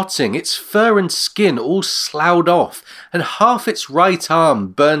 pale and rotting, its fur and skin all sloughed off, and half its right arm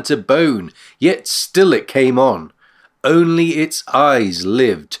burned to bone, yet still it came on. Only its eyes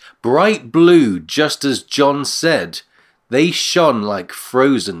lived, bright blue, just as John said. They shone like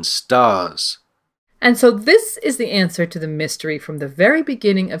frozen stars. And so this is the answer to the mystery from the very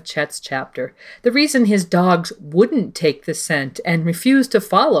beginning of Chet's chapter. The reason his dogs wouldn't take the scent and refused to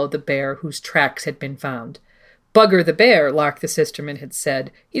follow the bear whose tracks had been found. Bugger the bear, Lark the Sisterman had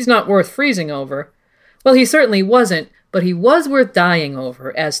said. He's not worth freezing over. Well, he certainly wasn't, but he was worth dying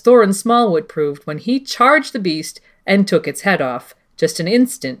over, as Thorin Smallwood proved when he charged the beast and took its head off, just an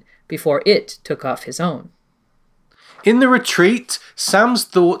instant before it took off his own. In the retreat, Sam's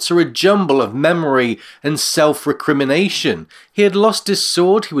thoughts are a jumble of memory and self-recrimination. He had lost his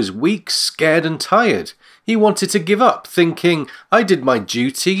sword, he was weak, scared and tired. He wanted to give up, thinking, I did my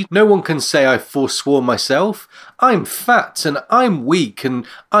duty, no one can say I forswore myself. I'm fat and I'm weak and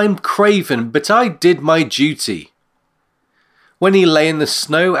I'm craven, but I did my duty. When he lay in the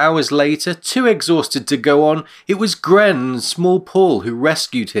snow hours later, too exhausted to go on, it was Gren and small Paul who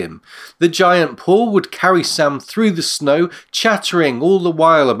rescued him. The giant Paul would carry Sam through the snow, chattering all the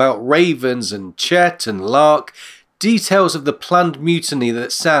while about ravens and Chet and Lark, details of the planned mutiny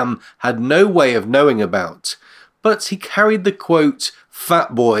that Sam had no way of knowing about. But he carried the quote,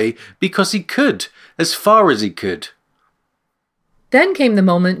 fat boy, because he could, as far as he could. Then came the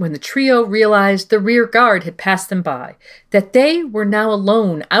moment when the trio realized the rear guard had passed them by, that they were now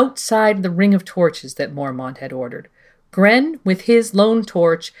alone outside the ring of torches that Mormont had ordered. Gren with his lone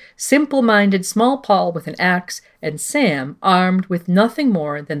torch, simple-minded small Paul with an axe, and Sam armed with nothing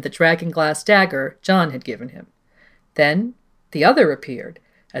more than the dragonglass dagger John had given him. Then the other appeared,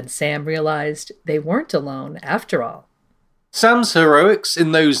 and Sam realized they weren't alone after all. Sam's heroics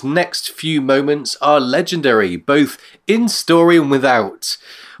in those next few moments are legendary, both in story and without.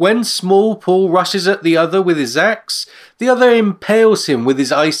 When small Paul rushes at the other with his axe, the other impales him with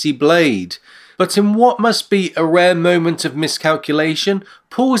his icy blade. But in what must be a rare moment of miscalculation,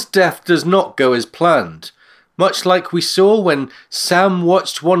 Paul's death does not go as planned. Much like we saw when Sam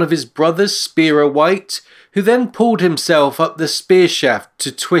watched one of his brothers spear a White, who then pulled himself up the spear shaft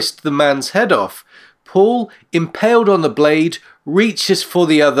to twist the man's head off, Paul, impaled on the blade, reaches for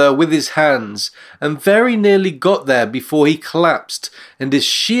the other with his hands, and very nearly got there before he collapsed, and his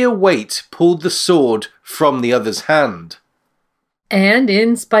sheer weight pulled the sword from the other's hand. And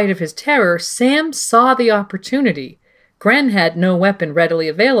in spite of his terror, Sam saw the opportunity. Gren had no weapon readily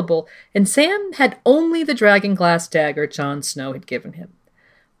available, and Sam had only the dragonglass dagger Jon Snow had given him.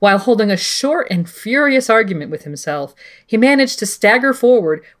 While holding a short and furious argument with himself, he managed to stagger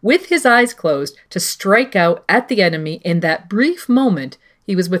forward with his eyes closed to strike out at the enemy in that brief moment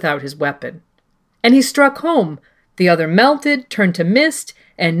he was without his weapon. And he struck home. The other melted, turned to mist,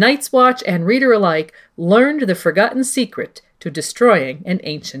 and Night's Watch and reader alike learned the forgotten secret to destroying an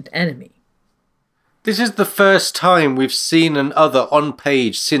ancient enemy. This is the first time we've seen an other on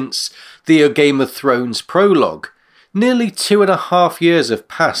page since the Game of Thrones prologue. Nearly 2.5 years have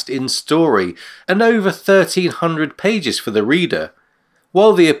passed in story and over 1,300 pages for the reader.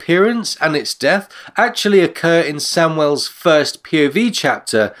 While the appearance and its death actually occur in Samwell's first POV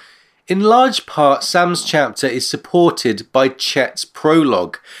chapter, in large part Sam's chapter is supported by Chet's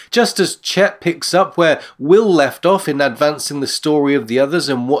prologue, just as Chet picks up where Will left off in advancing the story of the others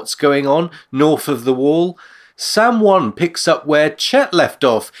and what's going on north of the Wall. Sam 1 picks up where Chet left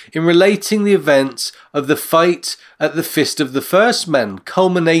off in relating the events of the fight at the Fist of the First Men,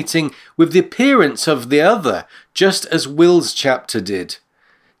 culminating with the appearance of the other, just as Will's chapter did.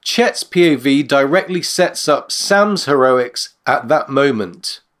 Chet's POV directly sets up Sam's heroics at that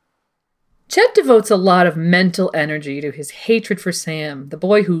moment. Chet devotes a lot of mental energy to his hatred for Sam, the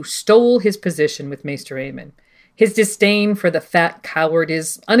boy who stole his position with Maester Aemon. His disdain for the fat coward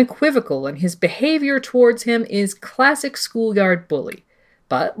is unequivocal, and his behavior towards him is classic schoolyard bully.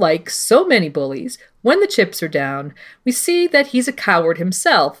 But, like so many bullies, when the chips are down, we see that he's a coward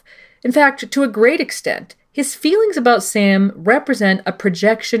himself. In fact, to a great extent, his feelings about Sam represent a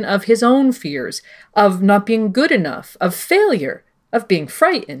projection of his own fears, of not being good enough, of failure, of being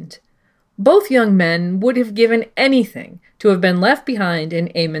frightened. Both young men would have given anything to have been left behind in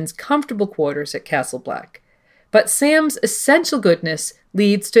Aemon's comfortable quarters at Castle Black. But Sam's essential goodness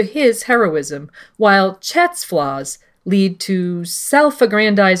leads to his heroism, while Chet's flaws lead to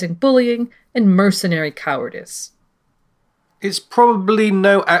self-aggrandizing bullying and mercenary cowardice. It's probably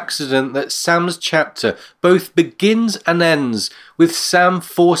no accident that Sam's chapter both begins and ends with Sam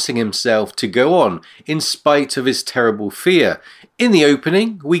forcing himself to go on in spite of his terrible fear. In the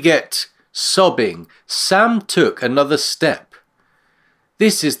opening, we get sobbing, "Sam took another step.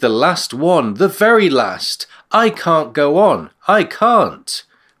 This is the last one, the very last. I can't go on, I can't."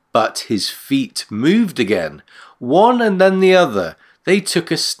 But his feet moved again, one and then the other. They took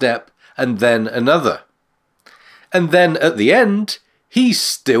a step and then another. And then at the end, he's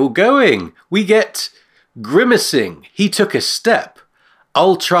still going. We get grimacing. He took a step.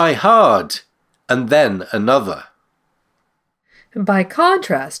 I'll try hard. And then another. By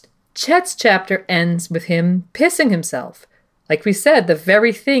contrast, Chet's chapter ends with him pissing himself. Like we said, the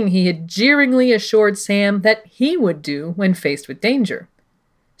very thing he had jeeringly assured Sam that he would do when faced with danger.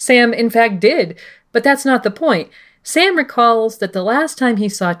 Sam, in fact, did, but that's not the point. Sam recalls that the last time he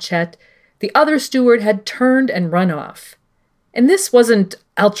saw Chet, the other steward had turned and run off. And this wasn't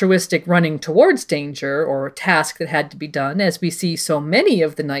altruistic running towards danger or a task that had to be done, as we see so many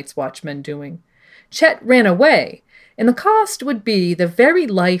of the Night's Watchmen doing. Chet ran away, and the cost would be the very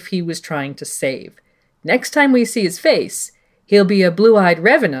life he was trying to save. Next time we see his face, he'll be a blue-eyed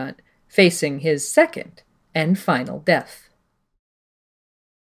revenant facing his second and final death.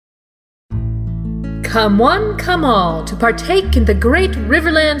 Come one, come all, to partake in the great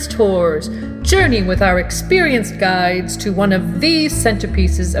Riverlands tours. Journey with our experienced guides to one of these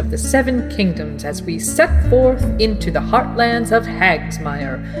centerpieces of the Seven Kingdoms as we set forth into the heartlands of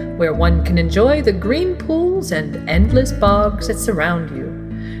Hagsmire, where one can enjoy the green pools and endless bogs that surround you.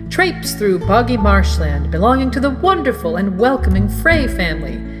 Traipse through boggy marshland belonging to the wonderful and welcoming Frey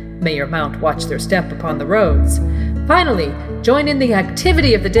family. May your mount watch their step upon the roads. Finally, join in the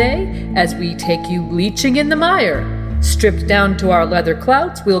activity of the day as we take you leeching in the mire. Stripped down to our leather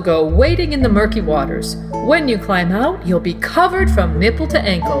clouts, we'll go wading in the murky waters. When you climb out, you'll be covered from nipple to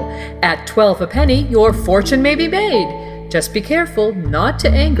ankle. At 12 a penny, your fortune may be made. Just be careful not to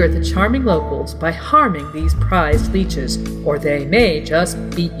anger the charming locals by harming these prized leeches, or they may just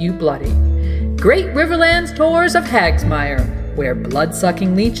beat you bloody. Great Riverlands tours of Hagsmire, where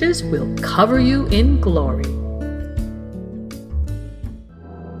blood-sucking leeches will cover you in glory.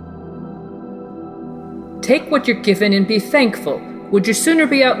 Take what you're given and be thankful. Would you sooner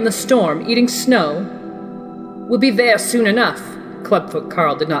be out in the storm, eating snow? We'll be there soon enough. Clubfoot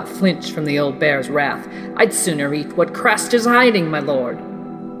Carl did not flinch from the old bear's wrath. I'd sooner eat what Craster's hiding, my lord.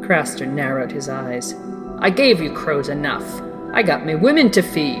 Craster narrowed his eyes. I gave you crows enough. I got me women to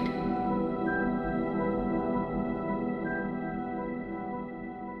feed.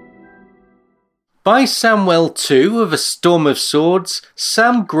 By Samwell II of A Storm of Swords,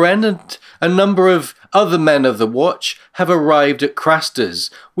 Sam Gren and a number of other men of the Watch have arrived at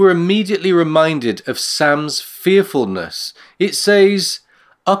Craster's. We're immediately reminded of Sam's fearfulness. It says,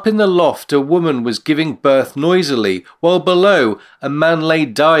 Up in the loft a woman was giving birth noisily, while below a man lay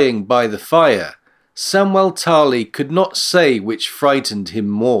dying by the fire. Samwell Tarly could not say which frightened him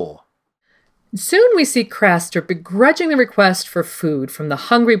more. Soon we see Craster begrudging the request for food from the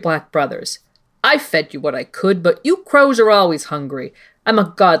hungry black brothers. I fed you what I could, but you crows are always hungry. I'm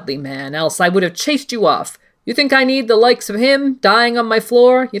a godly man, else I would have chased you off. You think I need the likes of him dying on my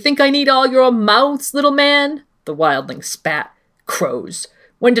floor? You think I need all your mouths, little man? The wildling spat. Crows.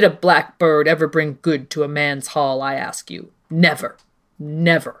 When did a black bird ever bring good to a man's hall, I ask you? Never.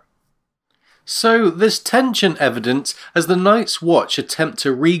 Never. So there's tension evident as the Night's Watch attempt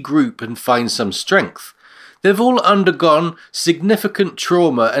to regroup and find some strength. They've all undergone significant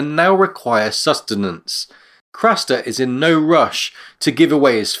trauma and now require sustenance. Craster is in no rush to give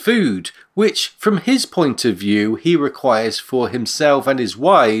away his food, which, from his point of view, he requires for himself and his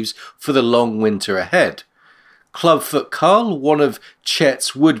wives for the long winter ahead. Clubfoot Carl, one of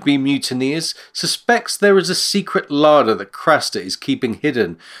Chet's would-be mutineers, suspects there is a secret larder that Craster is keeping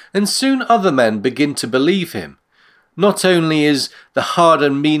hidden, and soon other men begin to believe him. Not only is the hard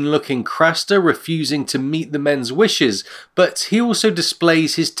and mean-looking Craster refusing to meet the men's wishes, but he also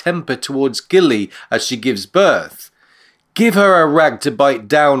displays his temper towards Gilly as she gives birth. "Give her a rag to bite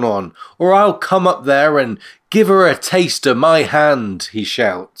down on, or I'll come up there and give her a taste of my hand," he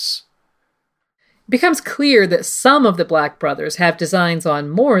shouts. It becomes clear that some of the Black brothers have designs on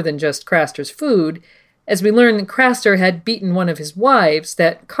more than just Craster's food, as we learn that Craster had beaten one of his wives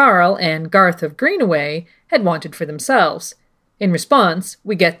that Carl and Garth of Greenaway had wanted for themselves. In response,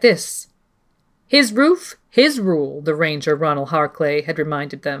 we get this. His roof, his rule, the Ranger Ronald Harclay had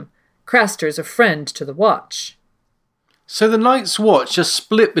reminded them. Craster's a friend to the Watch. So the Night's Watch are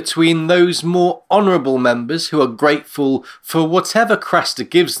split between those more honourable members who are grateful for whatever Craster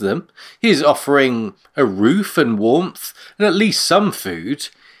gives them. He is offering a roof and warmth and at least some food,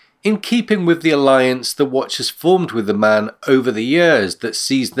 in keeping with the alliance the Watch has formed with the man over the years that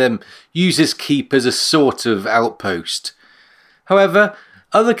sees them use his keep as a sort of outpost. However,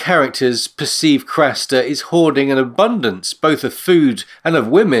 other characters perceive Craster is hoarding an abundance both of food and of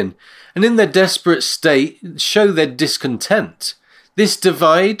women, and in their desperate state show their discontent. This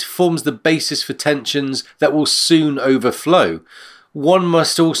divide forms the basis for tensions that will soon overflow. One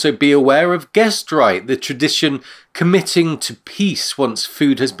must also be aware of guest right, the tradition committing to peace once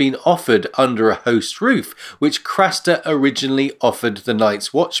food has been offered under a host roof, which Craster originally offered the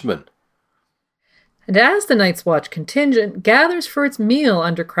Night's Watchman. And as the Night's Watch contingent gathers for its meal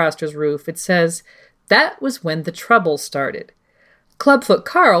under Craster's roof, it says, that was when the trouble started. Clubfoot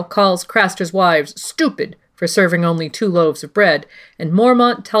Carl calls Craster's wives stupid for serving only 2 loaves of bread, and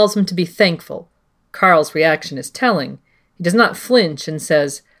Mormont tells him to be thankful. Carl's reaction is telling. He does not flinch and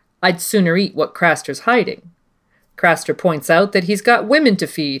says, I'd sooner eat what Craster's hiding. Craster points out that he's got women to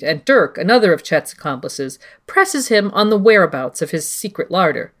feed, and Dirk, another of Chet's accomplices, presses him on the whereabouts of his secret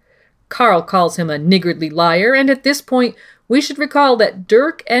larder. Carl calls him a niggardly liar, and at this point we should recall that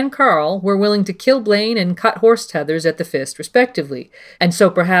Dirk and Carl were willing to kill Blaine and cut horse tethers at the fist, respectively, and so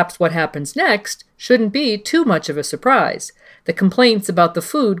perhaps what happens next shouldn't be too much of a surprise. The complaints about the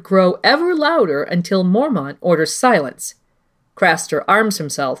food grow ever louder until Mormont orders silence. Craster arms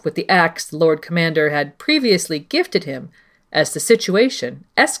himself with the axe the Lord Commander had previously gifted him as the situation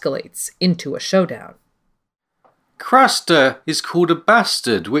escalates into a showdown. Craster is called a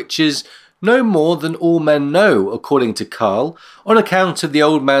bastard, which is no more than all men know, according to Carl, on account of the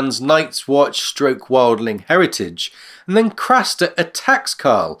old man's Night's Watch stroke wildling heritage, and then Craster attacks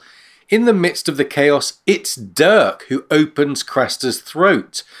Carl. In the midst of the chaos, it's Dirk who opens Craster's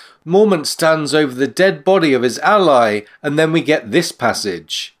throat. Mormont stands over the dead body of his ally, and then we get this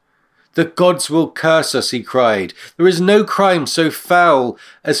passage. The gods will curse us, he cried. There is no crime so foul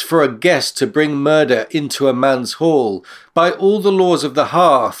as for a guest to bring murder into a man's hall. By all the laws of the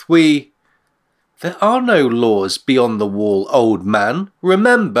hearth, we... There are no laws beyond the wall, old man.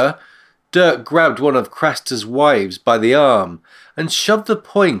 Remember, Dirk grabbed one of Craster's wives by the arm and shoved the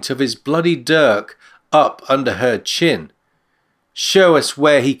point of his bloody dirk up under her chin. Show us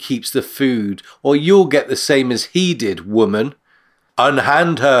where he keeps the food, or you'll get the same as he did, woman.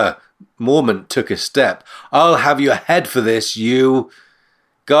 Unhand her. Mormont took a step. I'll have your head for this, you...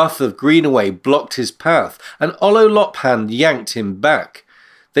 Garth of Greenaway blocked his path, and Ollo Lophand yanked him back.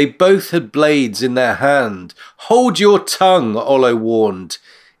 They both had blades in their hand. Hold your tongue, Ollo warned.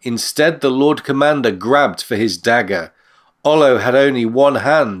 Instead, the Lord Commander grabbed for his dagger. Ollo had only one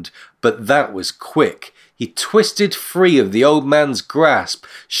hand, but that was quick. He twisted free of the old man's grasp,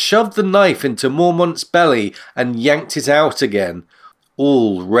 shoved the knife into Mormont's belly, and yanked it out again,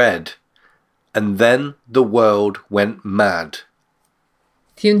 all red. And then the world went mad.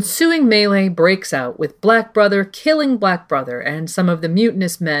 The ensuing melee breaks out, with Black Brother killing Black Brother and some of the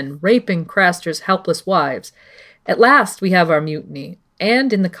mutinous men raping Craster's helpless wives. At last we have our mutiny,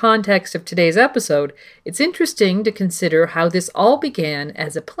 and in the context of today's episode, it's interesting to consider how this all began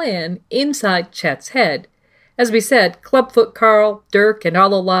as a plan inside Chet's head. As we said, Clubfoot Carl, Dirk, and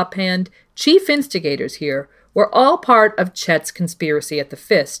Ollo Lophand, chief instigators here, were all part of Chet's conspiracy at the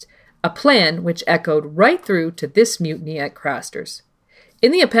Fist, a plan which echoed right through to this mutiny at Craster's.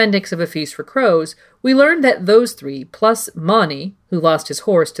 In the appendix of A Feast for Crows, we learned that those three, plus Monty, who lost his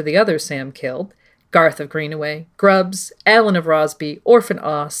horse to the other Sam killed, Garth of Greenaway, Grubbs, Alan of Rosby, Orphan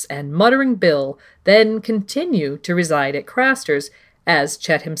Oss, and Muttering Bill, then continue to reside at Craster's, as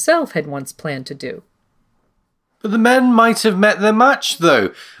Chet himself had once planned to do. But the men might have met their match,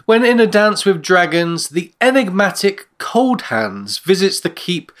 though, when in A Dance with Dragons, the enigmatic Cold Hands visits the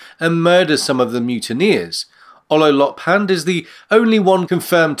keep and murders some of the mutineers. Ollo Lophand is the only one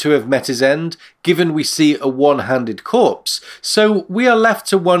confirmed to have met his end, given we see a one-handed corpse, so we are left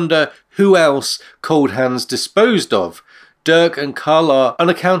to wonder who else Cold Hands disposed of. Dirk and Carl are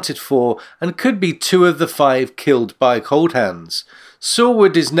unaccounted for and could be 2 of the 5 killed by Cold Hands.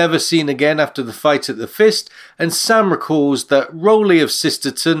 Sorwood is never seen again after the fight at the Fist, and Sam recalls that Rowley of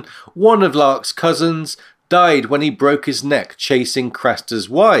Sisterton, one of Lark's cousins, died when he broke his neck chasing Craster's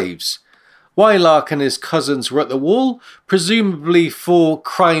wives. Why Lark and his cousins were at the wall, presumably for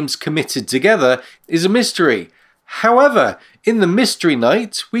crimes committed together, is a mystery. However, in the Mystery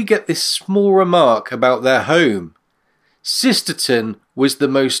Night, we get this small remark about their home. Sisterton was the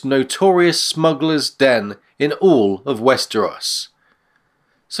most notorious smuggler's den in all of Westeros.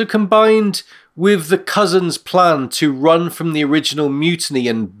 So combined with the cousins' plan to run from the original mutiny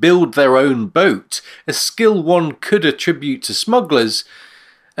and build their own boat, a skill one could attribute to smugglers,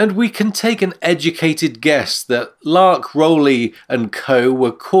 and we can take an educated guess that Lark, Rowley and co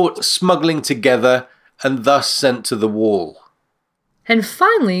were caught smuggling together and thus sent to the wall. And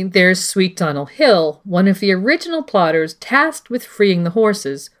finally, there's Sweet Donald Hill, one of the original plotters tasked with freeing the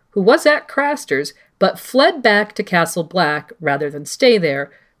horses, who was at Craster's but fled back to Castle Black rather than stay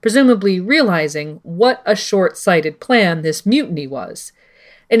there, presumably realizing what a short-sighted plan this mutiny was.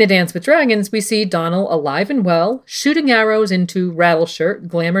 In A Dance with Dragons, we see Donald alive and well, shooting arrows into Rattleshirt,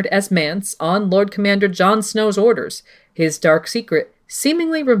 glamoured as Mance, on Lord Commander Jon Snow's orders, his dark secret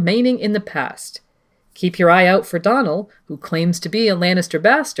seemingly remaining in the past. Keep your eye out for Donald, who claims to be a Lannister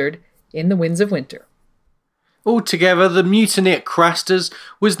bastard, in The Winds of Winter. Altogether, the mutiny at Craster's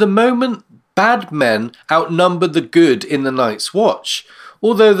was the moment bad men outnumbered the good in the Night's Watch.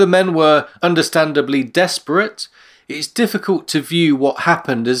 Although the men were understandably desperate, it's difficult to view what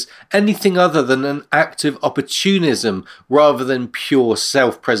happened as anything other than an act of opportunism rather than pure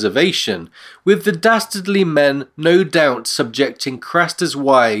self-preservation, with the dastardly men no doubt subjecting Craster's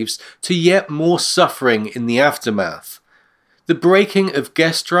wives to yet more suffering in the aftermath. The breaking of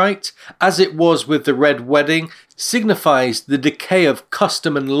guest right, as it was with the Red Wedding, signifies the decay of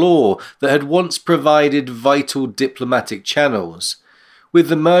custom and law that had once provided vital diplomatic channels. With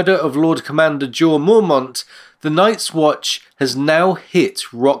the murder of Lord Commander Jorah Mormont, the Night's Watch has now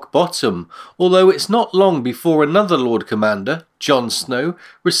hit rock bottom, although it's not long before another Lord Commander, Jon Snow,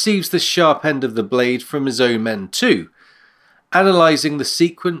 receives the sharp end of the blade from his own men too. Analysing the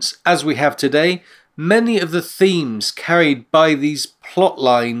sequence as we have today, many of the themes carried by these plot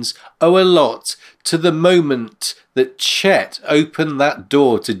lines owe a lot to the moment that Chet opened that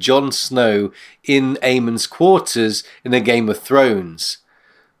door to Jon Snow in Aemon's quarters in A Game of Thrones.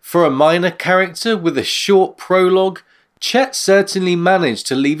 For a minor character with a short prologue, Chet certainly managed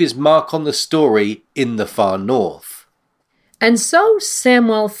to leave his mark on the story in the far north. And so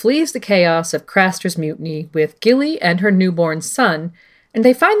Samwell flees the chaos of Craster's mutiny with Gilly and her newborn son, and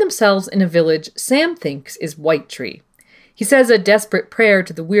they find themselves in a village Sam thinks is Whitetree. He says a desperate prayer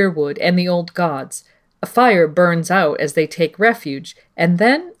to the weirwood and the old gods. A fire burns out as they take refuge, and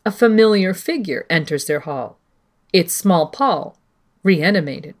then a familiar figure enters their hall. It's Small Paul,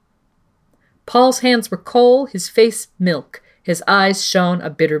 reanimated. Paul's hands were coal, his face milk, his eyes shone a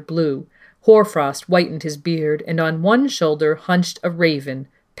bitter blue. Hoarfrost whitened his beard, and on one shoulder hunched a raven,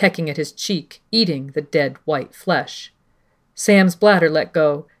 pecking at his cheek, eating the dead white flesh. Sam's bladder let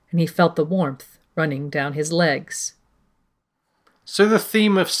go, and he felt the warmth running down his legs. So the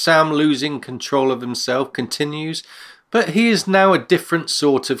theme of Sam losing control of himself continues, but he is now a different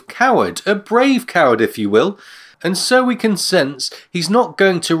sort of coward, a brave coward if you will, and so we can sense he's not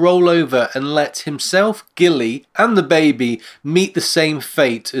going to roll over and let himself, Gilly and the baby meet the same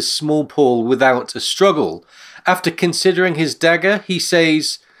fate as Small Paul without a struggle. After considering his dagger, he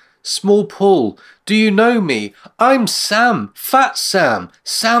says, Small Paul, do you know me? I'm Sam, Fat Sam,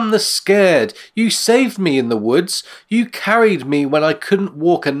 Sam the Scared. You saved me in the woods. You carried me when I couldn't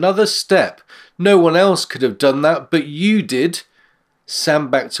walk another step. No one else could have done that, but you did. Sam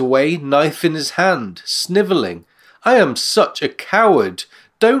backed away, knife in his hand, snivelling. I am such a coward.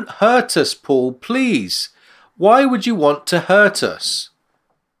 Don't hurt us, Paul, please. Why would you want to hurt us?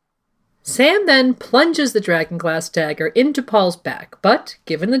 Sam then plunges the dragonglass dagger into Paul's back, but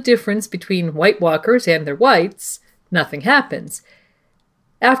given the difference between White Walkers and their whites, nothing happens.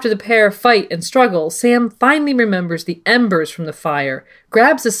 After the pair fight and struggle, Sam finally remembers the embers from the fire,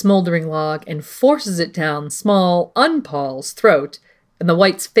 grabs a smoldering log, and forces it down small, un-Paul's throat, and the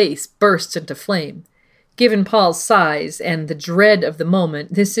white's face bursts into flame. Given Paul's size and the dread of the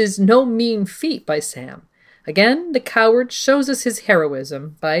moment, this is no mean feat by Sam. Again, the coward shows us his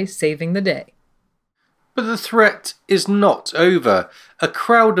heroism by saving the day. But the threat is not over. A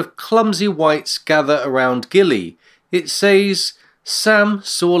crowd of clumsy whites gather around Gilly. It says, Sam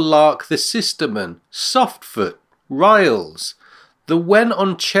saw Lark the Sisterman, Softfoot, Riles. The wen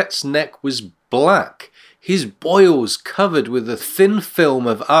on Chet's neck was black, his boils covered with a thin film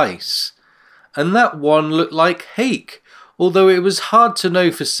of ice. And that one looked like Hake, although it was hard to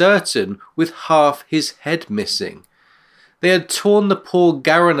know for certain with half his head missing. They had torn the poor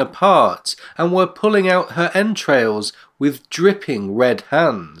Garen apart and were pulling out her entrails with dripping red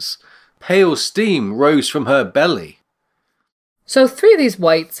hands. Pale steam rose from her belly. So 3 of these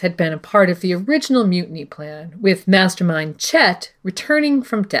whites had been a part of the original mutiny plan, with mastermind Chet returning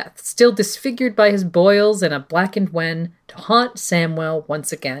from death, still disfigured by his boils and a blackened wen, to haunt Samwell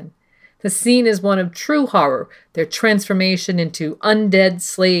once again. The scene is one of true horror, their transformation into undead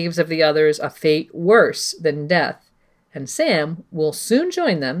slaves of the others, a fate worse than death. And Sam will soon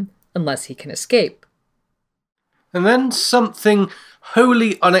join them, unless he can escape. And then something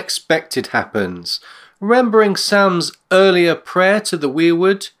wholly unexpected happens. Remembering Sam's earlier prayer to the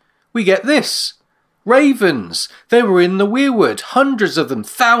weirwood, we get this. Ravens! They were in the weirwood, hundreds of them,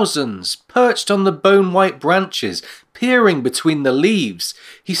 thousands, perched on the bone-white branches, peering between the leaves.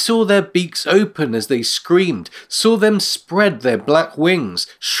 He saw their beaks open as they screamed, saw them spread their black wings,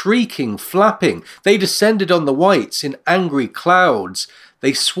 shrieking, flapping. They descended on the whites in angry clouds.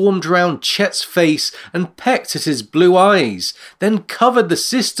 They swarmed round Chet's face and pecked at his blue eyes, then covered the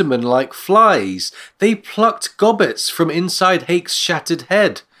Sisterman like flies. They plucked gobbets from inside Hake's shattered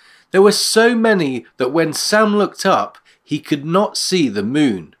head. There were so many that when Sam looked up, he could not see the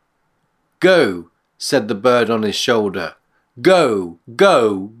moon. Go, said the bird on his shoulder. Go,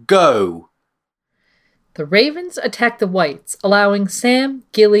 go, go. The ravens attack the whites, allowing Sam,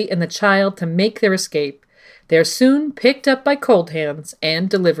 Gilly, and the child to make their escape. They are soon picked up by Cold Hands and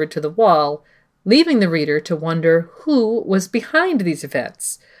delivered to the wall, leaving the reader to wonder who was behind these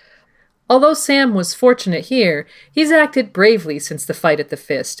events. Although Sam was fortunate here, he's acted bravely since the fight at the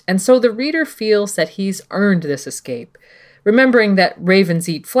Fist, and so the reader feels that he's earned this escape. Remembering that ravens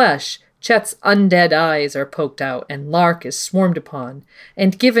eat flesh, Chet's undead eyes are poked out and Lark is swarmed upon,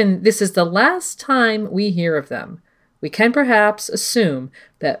 and given this is the last time we hear of them, we can perhaps assume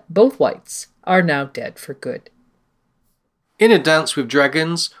that both whites are now dead for good. In A Dance with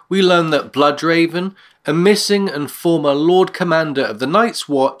Dragons, we learn that Bloodraven, a missing and former Lord Commander of the Night's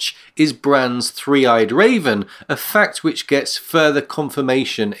Watch, is Bran's three-eyed raven, a fact which gets further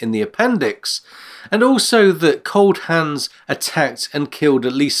confirmation in the appendix, and also that Cold Hands attacked and killed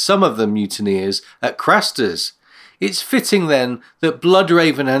at least some of the mutineers at Craster's. It's fitting then that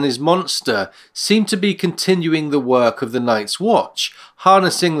Bloodraven and his monster seem to be continuing the work of the Night's Watch,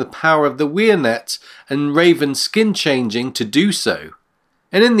 harnessing the power of the Weirnet and Raven skin changing to do so.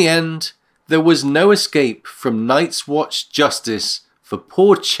 And in the end, there was no escape from Night's Watch justice for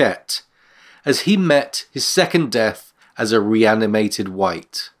poor Chet, as he met his second death as a reanimated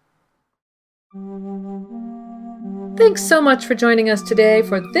white. Thanks so much for joining us today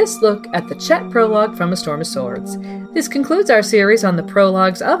for this look at the Chet prologue from A Storm of Swords. This concludes our series on the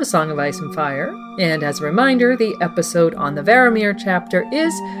prologues of A Song of Ice and Fire, and as a reminder, the episode on the Varamir chapter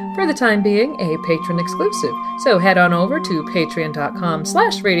is, for the time being, a patron exclusive. So head on over to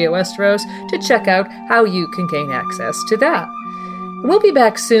patreon.com/Radio Westeros to check out how you can gain access to that. We'll be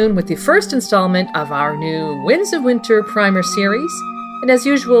back soon with the first installment of our new Winds of Winter Primer series, and as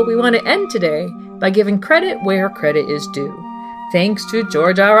usual, we want to end today by giving credit where credit is due. Thanks to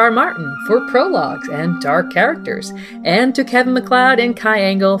George R.R. Martin for prologues and dark characters, and to Kevin MacLeod and Kai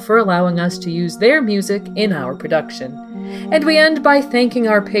Engel for allowing us to use their music in our production. And we end by thanking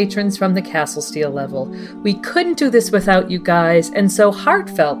our patrons from the Castle Steel level. We couldn't do this without you guys, and so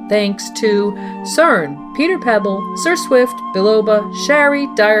heartfelt thanks to CERN, Peter Pebble, Sir Swift, Biloba, Shari,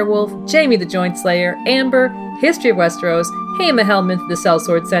 Direwolf, Jamie the Joint Slayer, Amber, History of Westeros, Haima Helminth the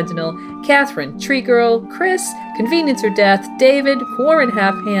Sellsword Sentinel, Catherine, Tree Girl, Chris, Convenience or Death, David, Warren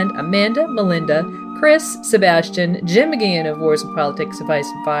Halfhand, Amanda, Melinda, Chris, Sebastian, Jim McGeehan of Wars and Politics of Ice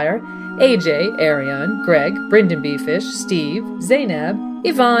and Fire, AJ, Arion, Greg, Brendan Beefish, Steve, Zainab,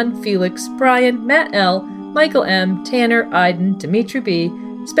 Yvonne, Felix, Brian, Matt L., Michael M., Tanner, Iden, Dimitri B.,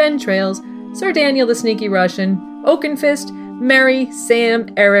 Spen Trails, Sir Daniel the Sneaky Russian, Oakenfist, Mary, Sam,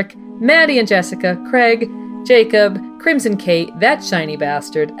 Eric, Maddie and Jessica, Craig, Jacob, Crimson Kate, That Shiny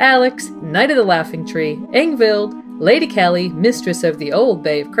Bastard, Alex, Knight of the Laughing Tree, Engvild, Lady Kelly, Mistress of the Old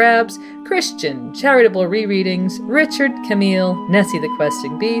Bay of Crabs, Christian, Charitable Rereadings, Richard, Camille, Nessie the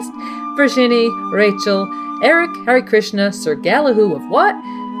Questing Beast, Virginie, Rachel, Eric, Hare Krishna, Sir Galahoo of What?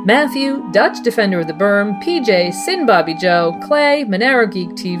 Matthew, Dutch Defender of the Berm, PJ, Sin Bobby Joe, Clay, Monero Geek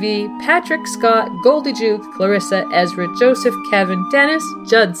TV, Patrick, Scott, Goldie Juke, Clarissa, Ezra, Joseph, Kevin, Dennis,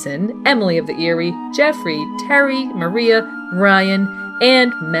 Judson, Emily of the Erie, Jeffrey, Terry, Maria, Ryan,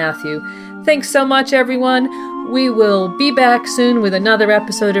 and Matthew. Thanks so much, everyone. We will be back soon with another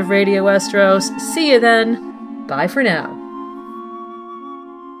episode of Radio Westeros. See you then. Bye for now.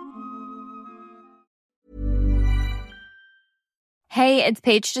 Hey, it's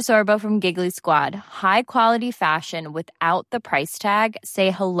Paige DeSorbo from Giggly Squad. High quality fashion without the price tag.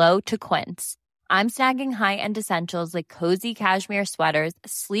 Say hello to Quince. I'm snagging high-end essentials like cozy cashmere sweaters,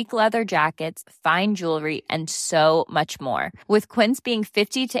 sleek leather jackets, fine jewelry, and so much more. With Quince being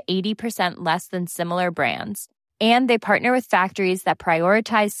 50 to 80% less than similar brands. And they partner with factories that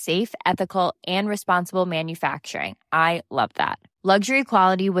prioritize safe, ethical, and responsible manufacturing. I love that. Luxury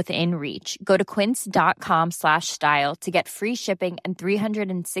quality within reach. Go to quince.com/style to get free shipping and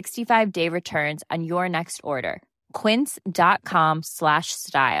 365-day returns on your next order.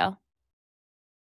 Quince.com/style.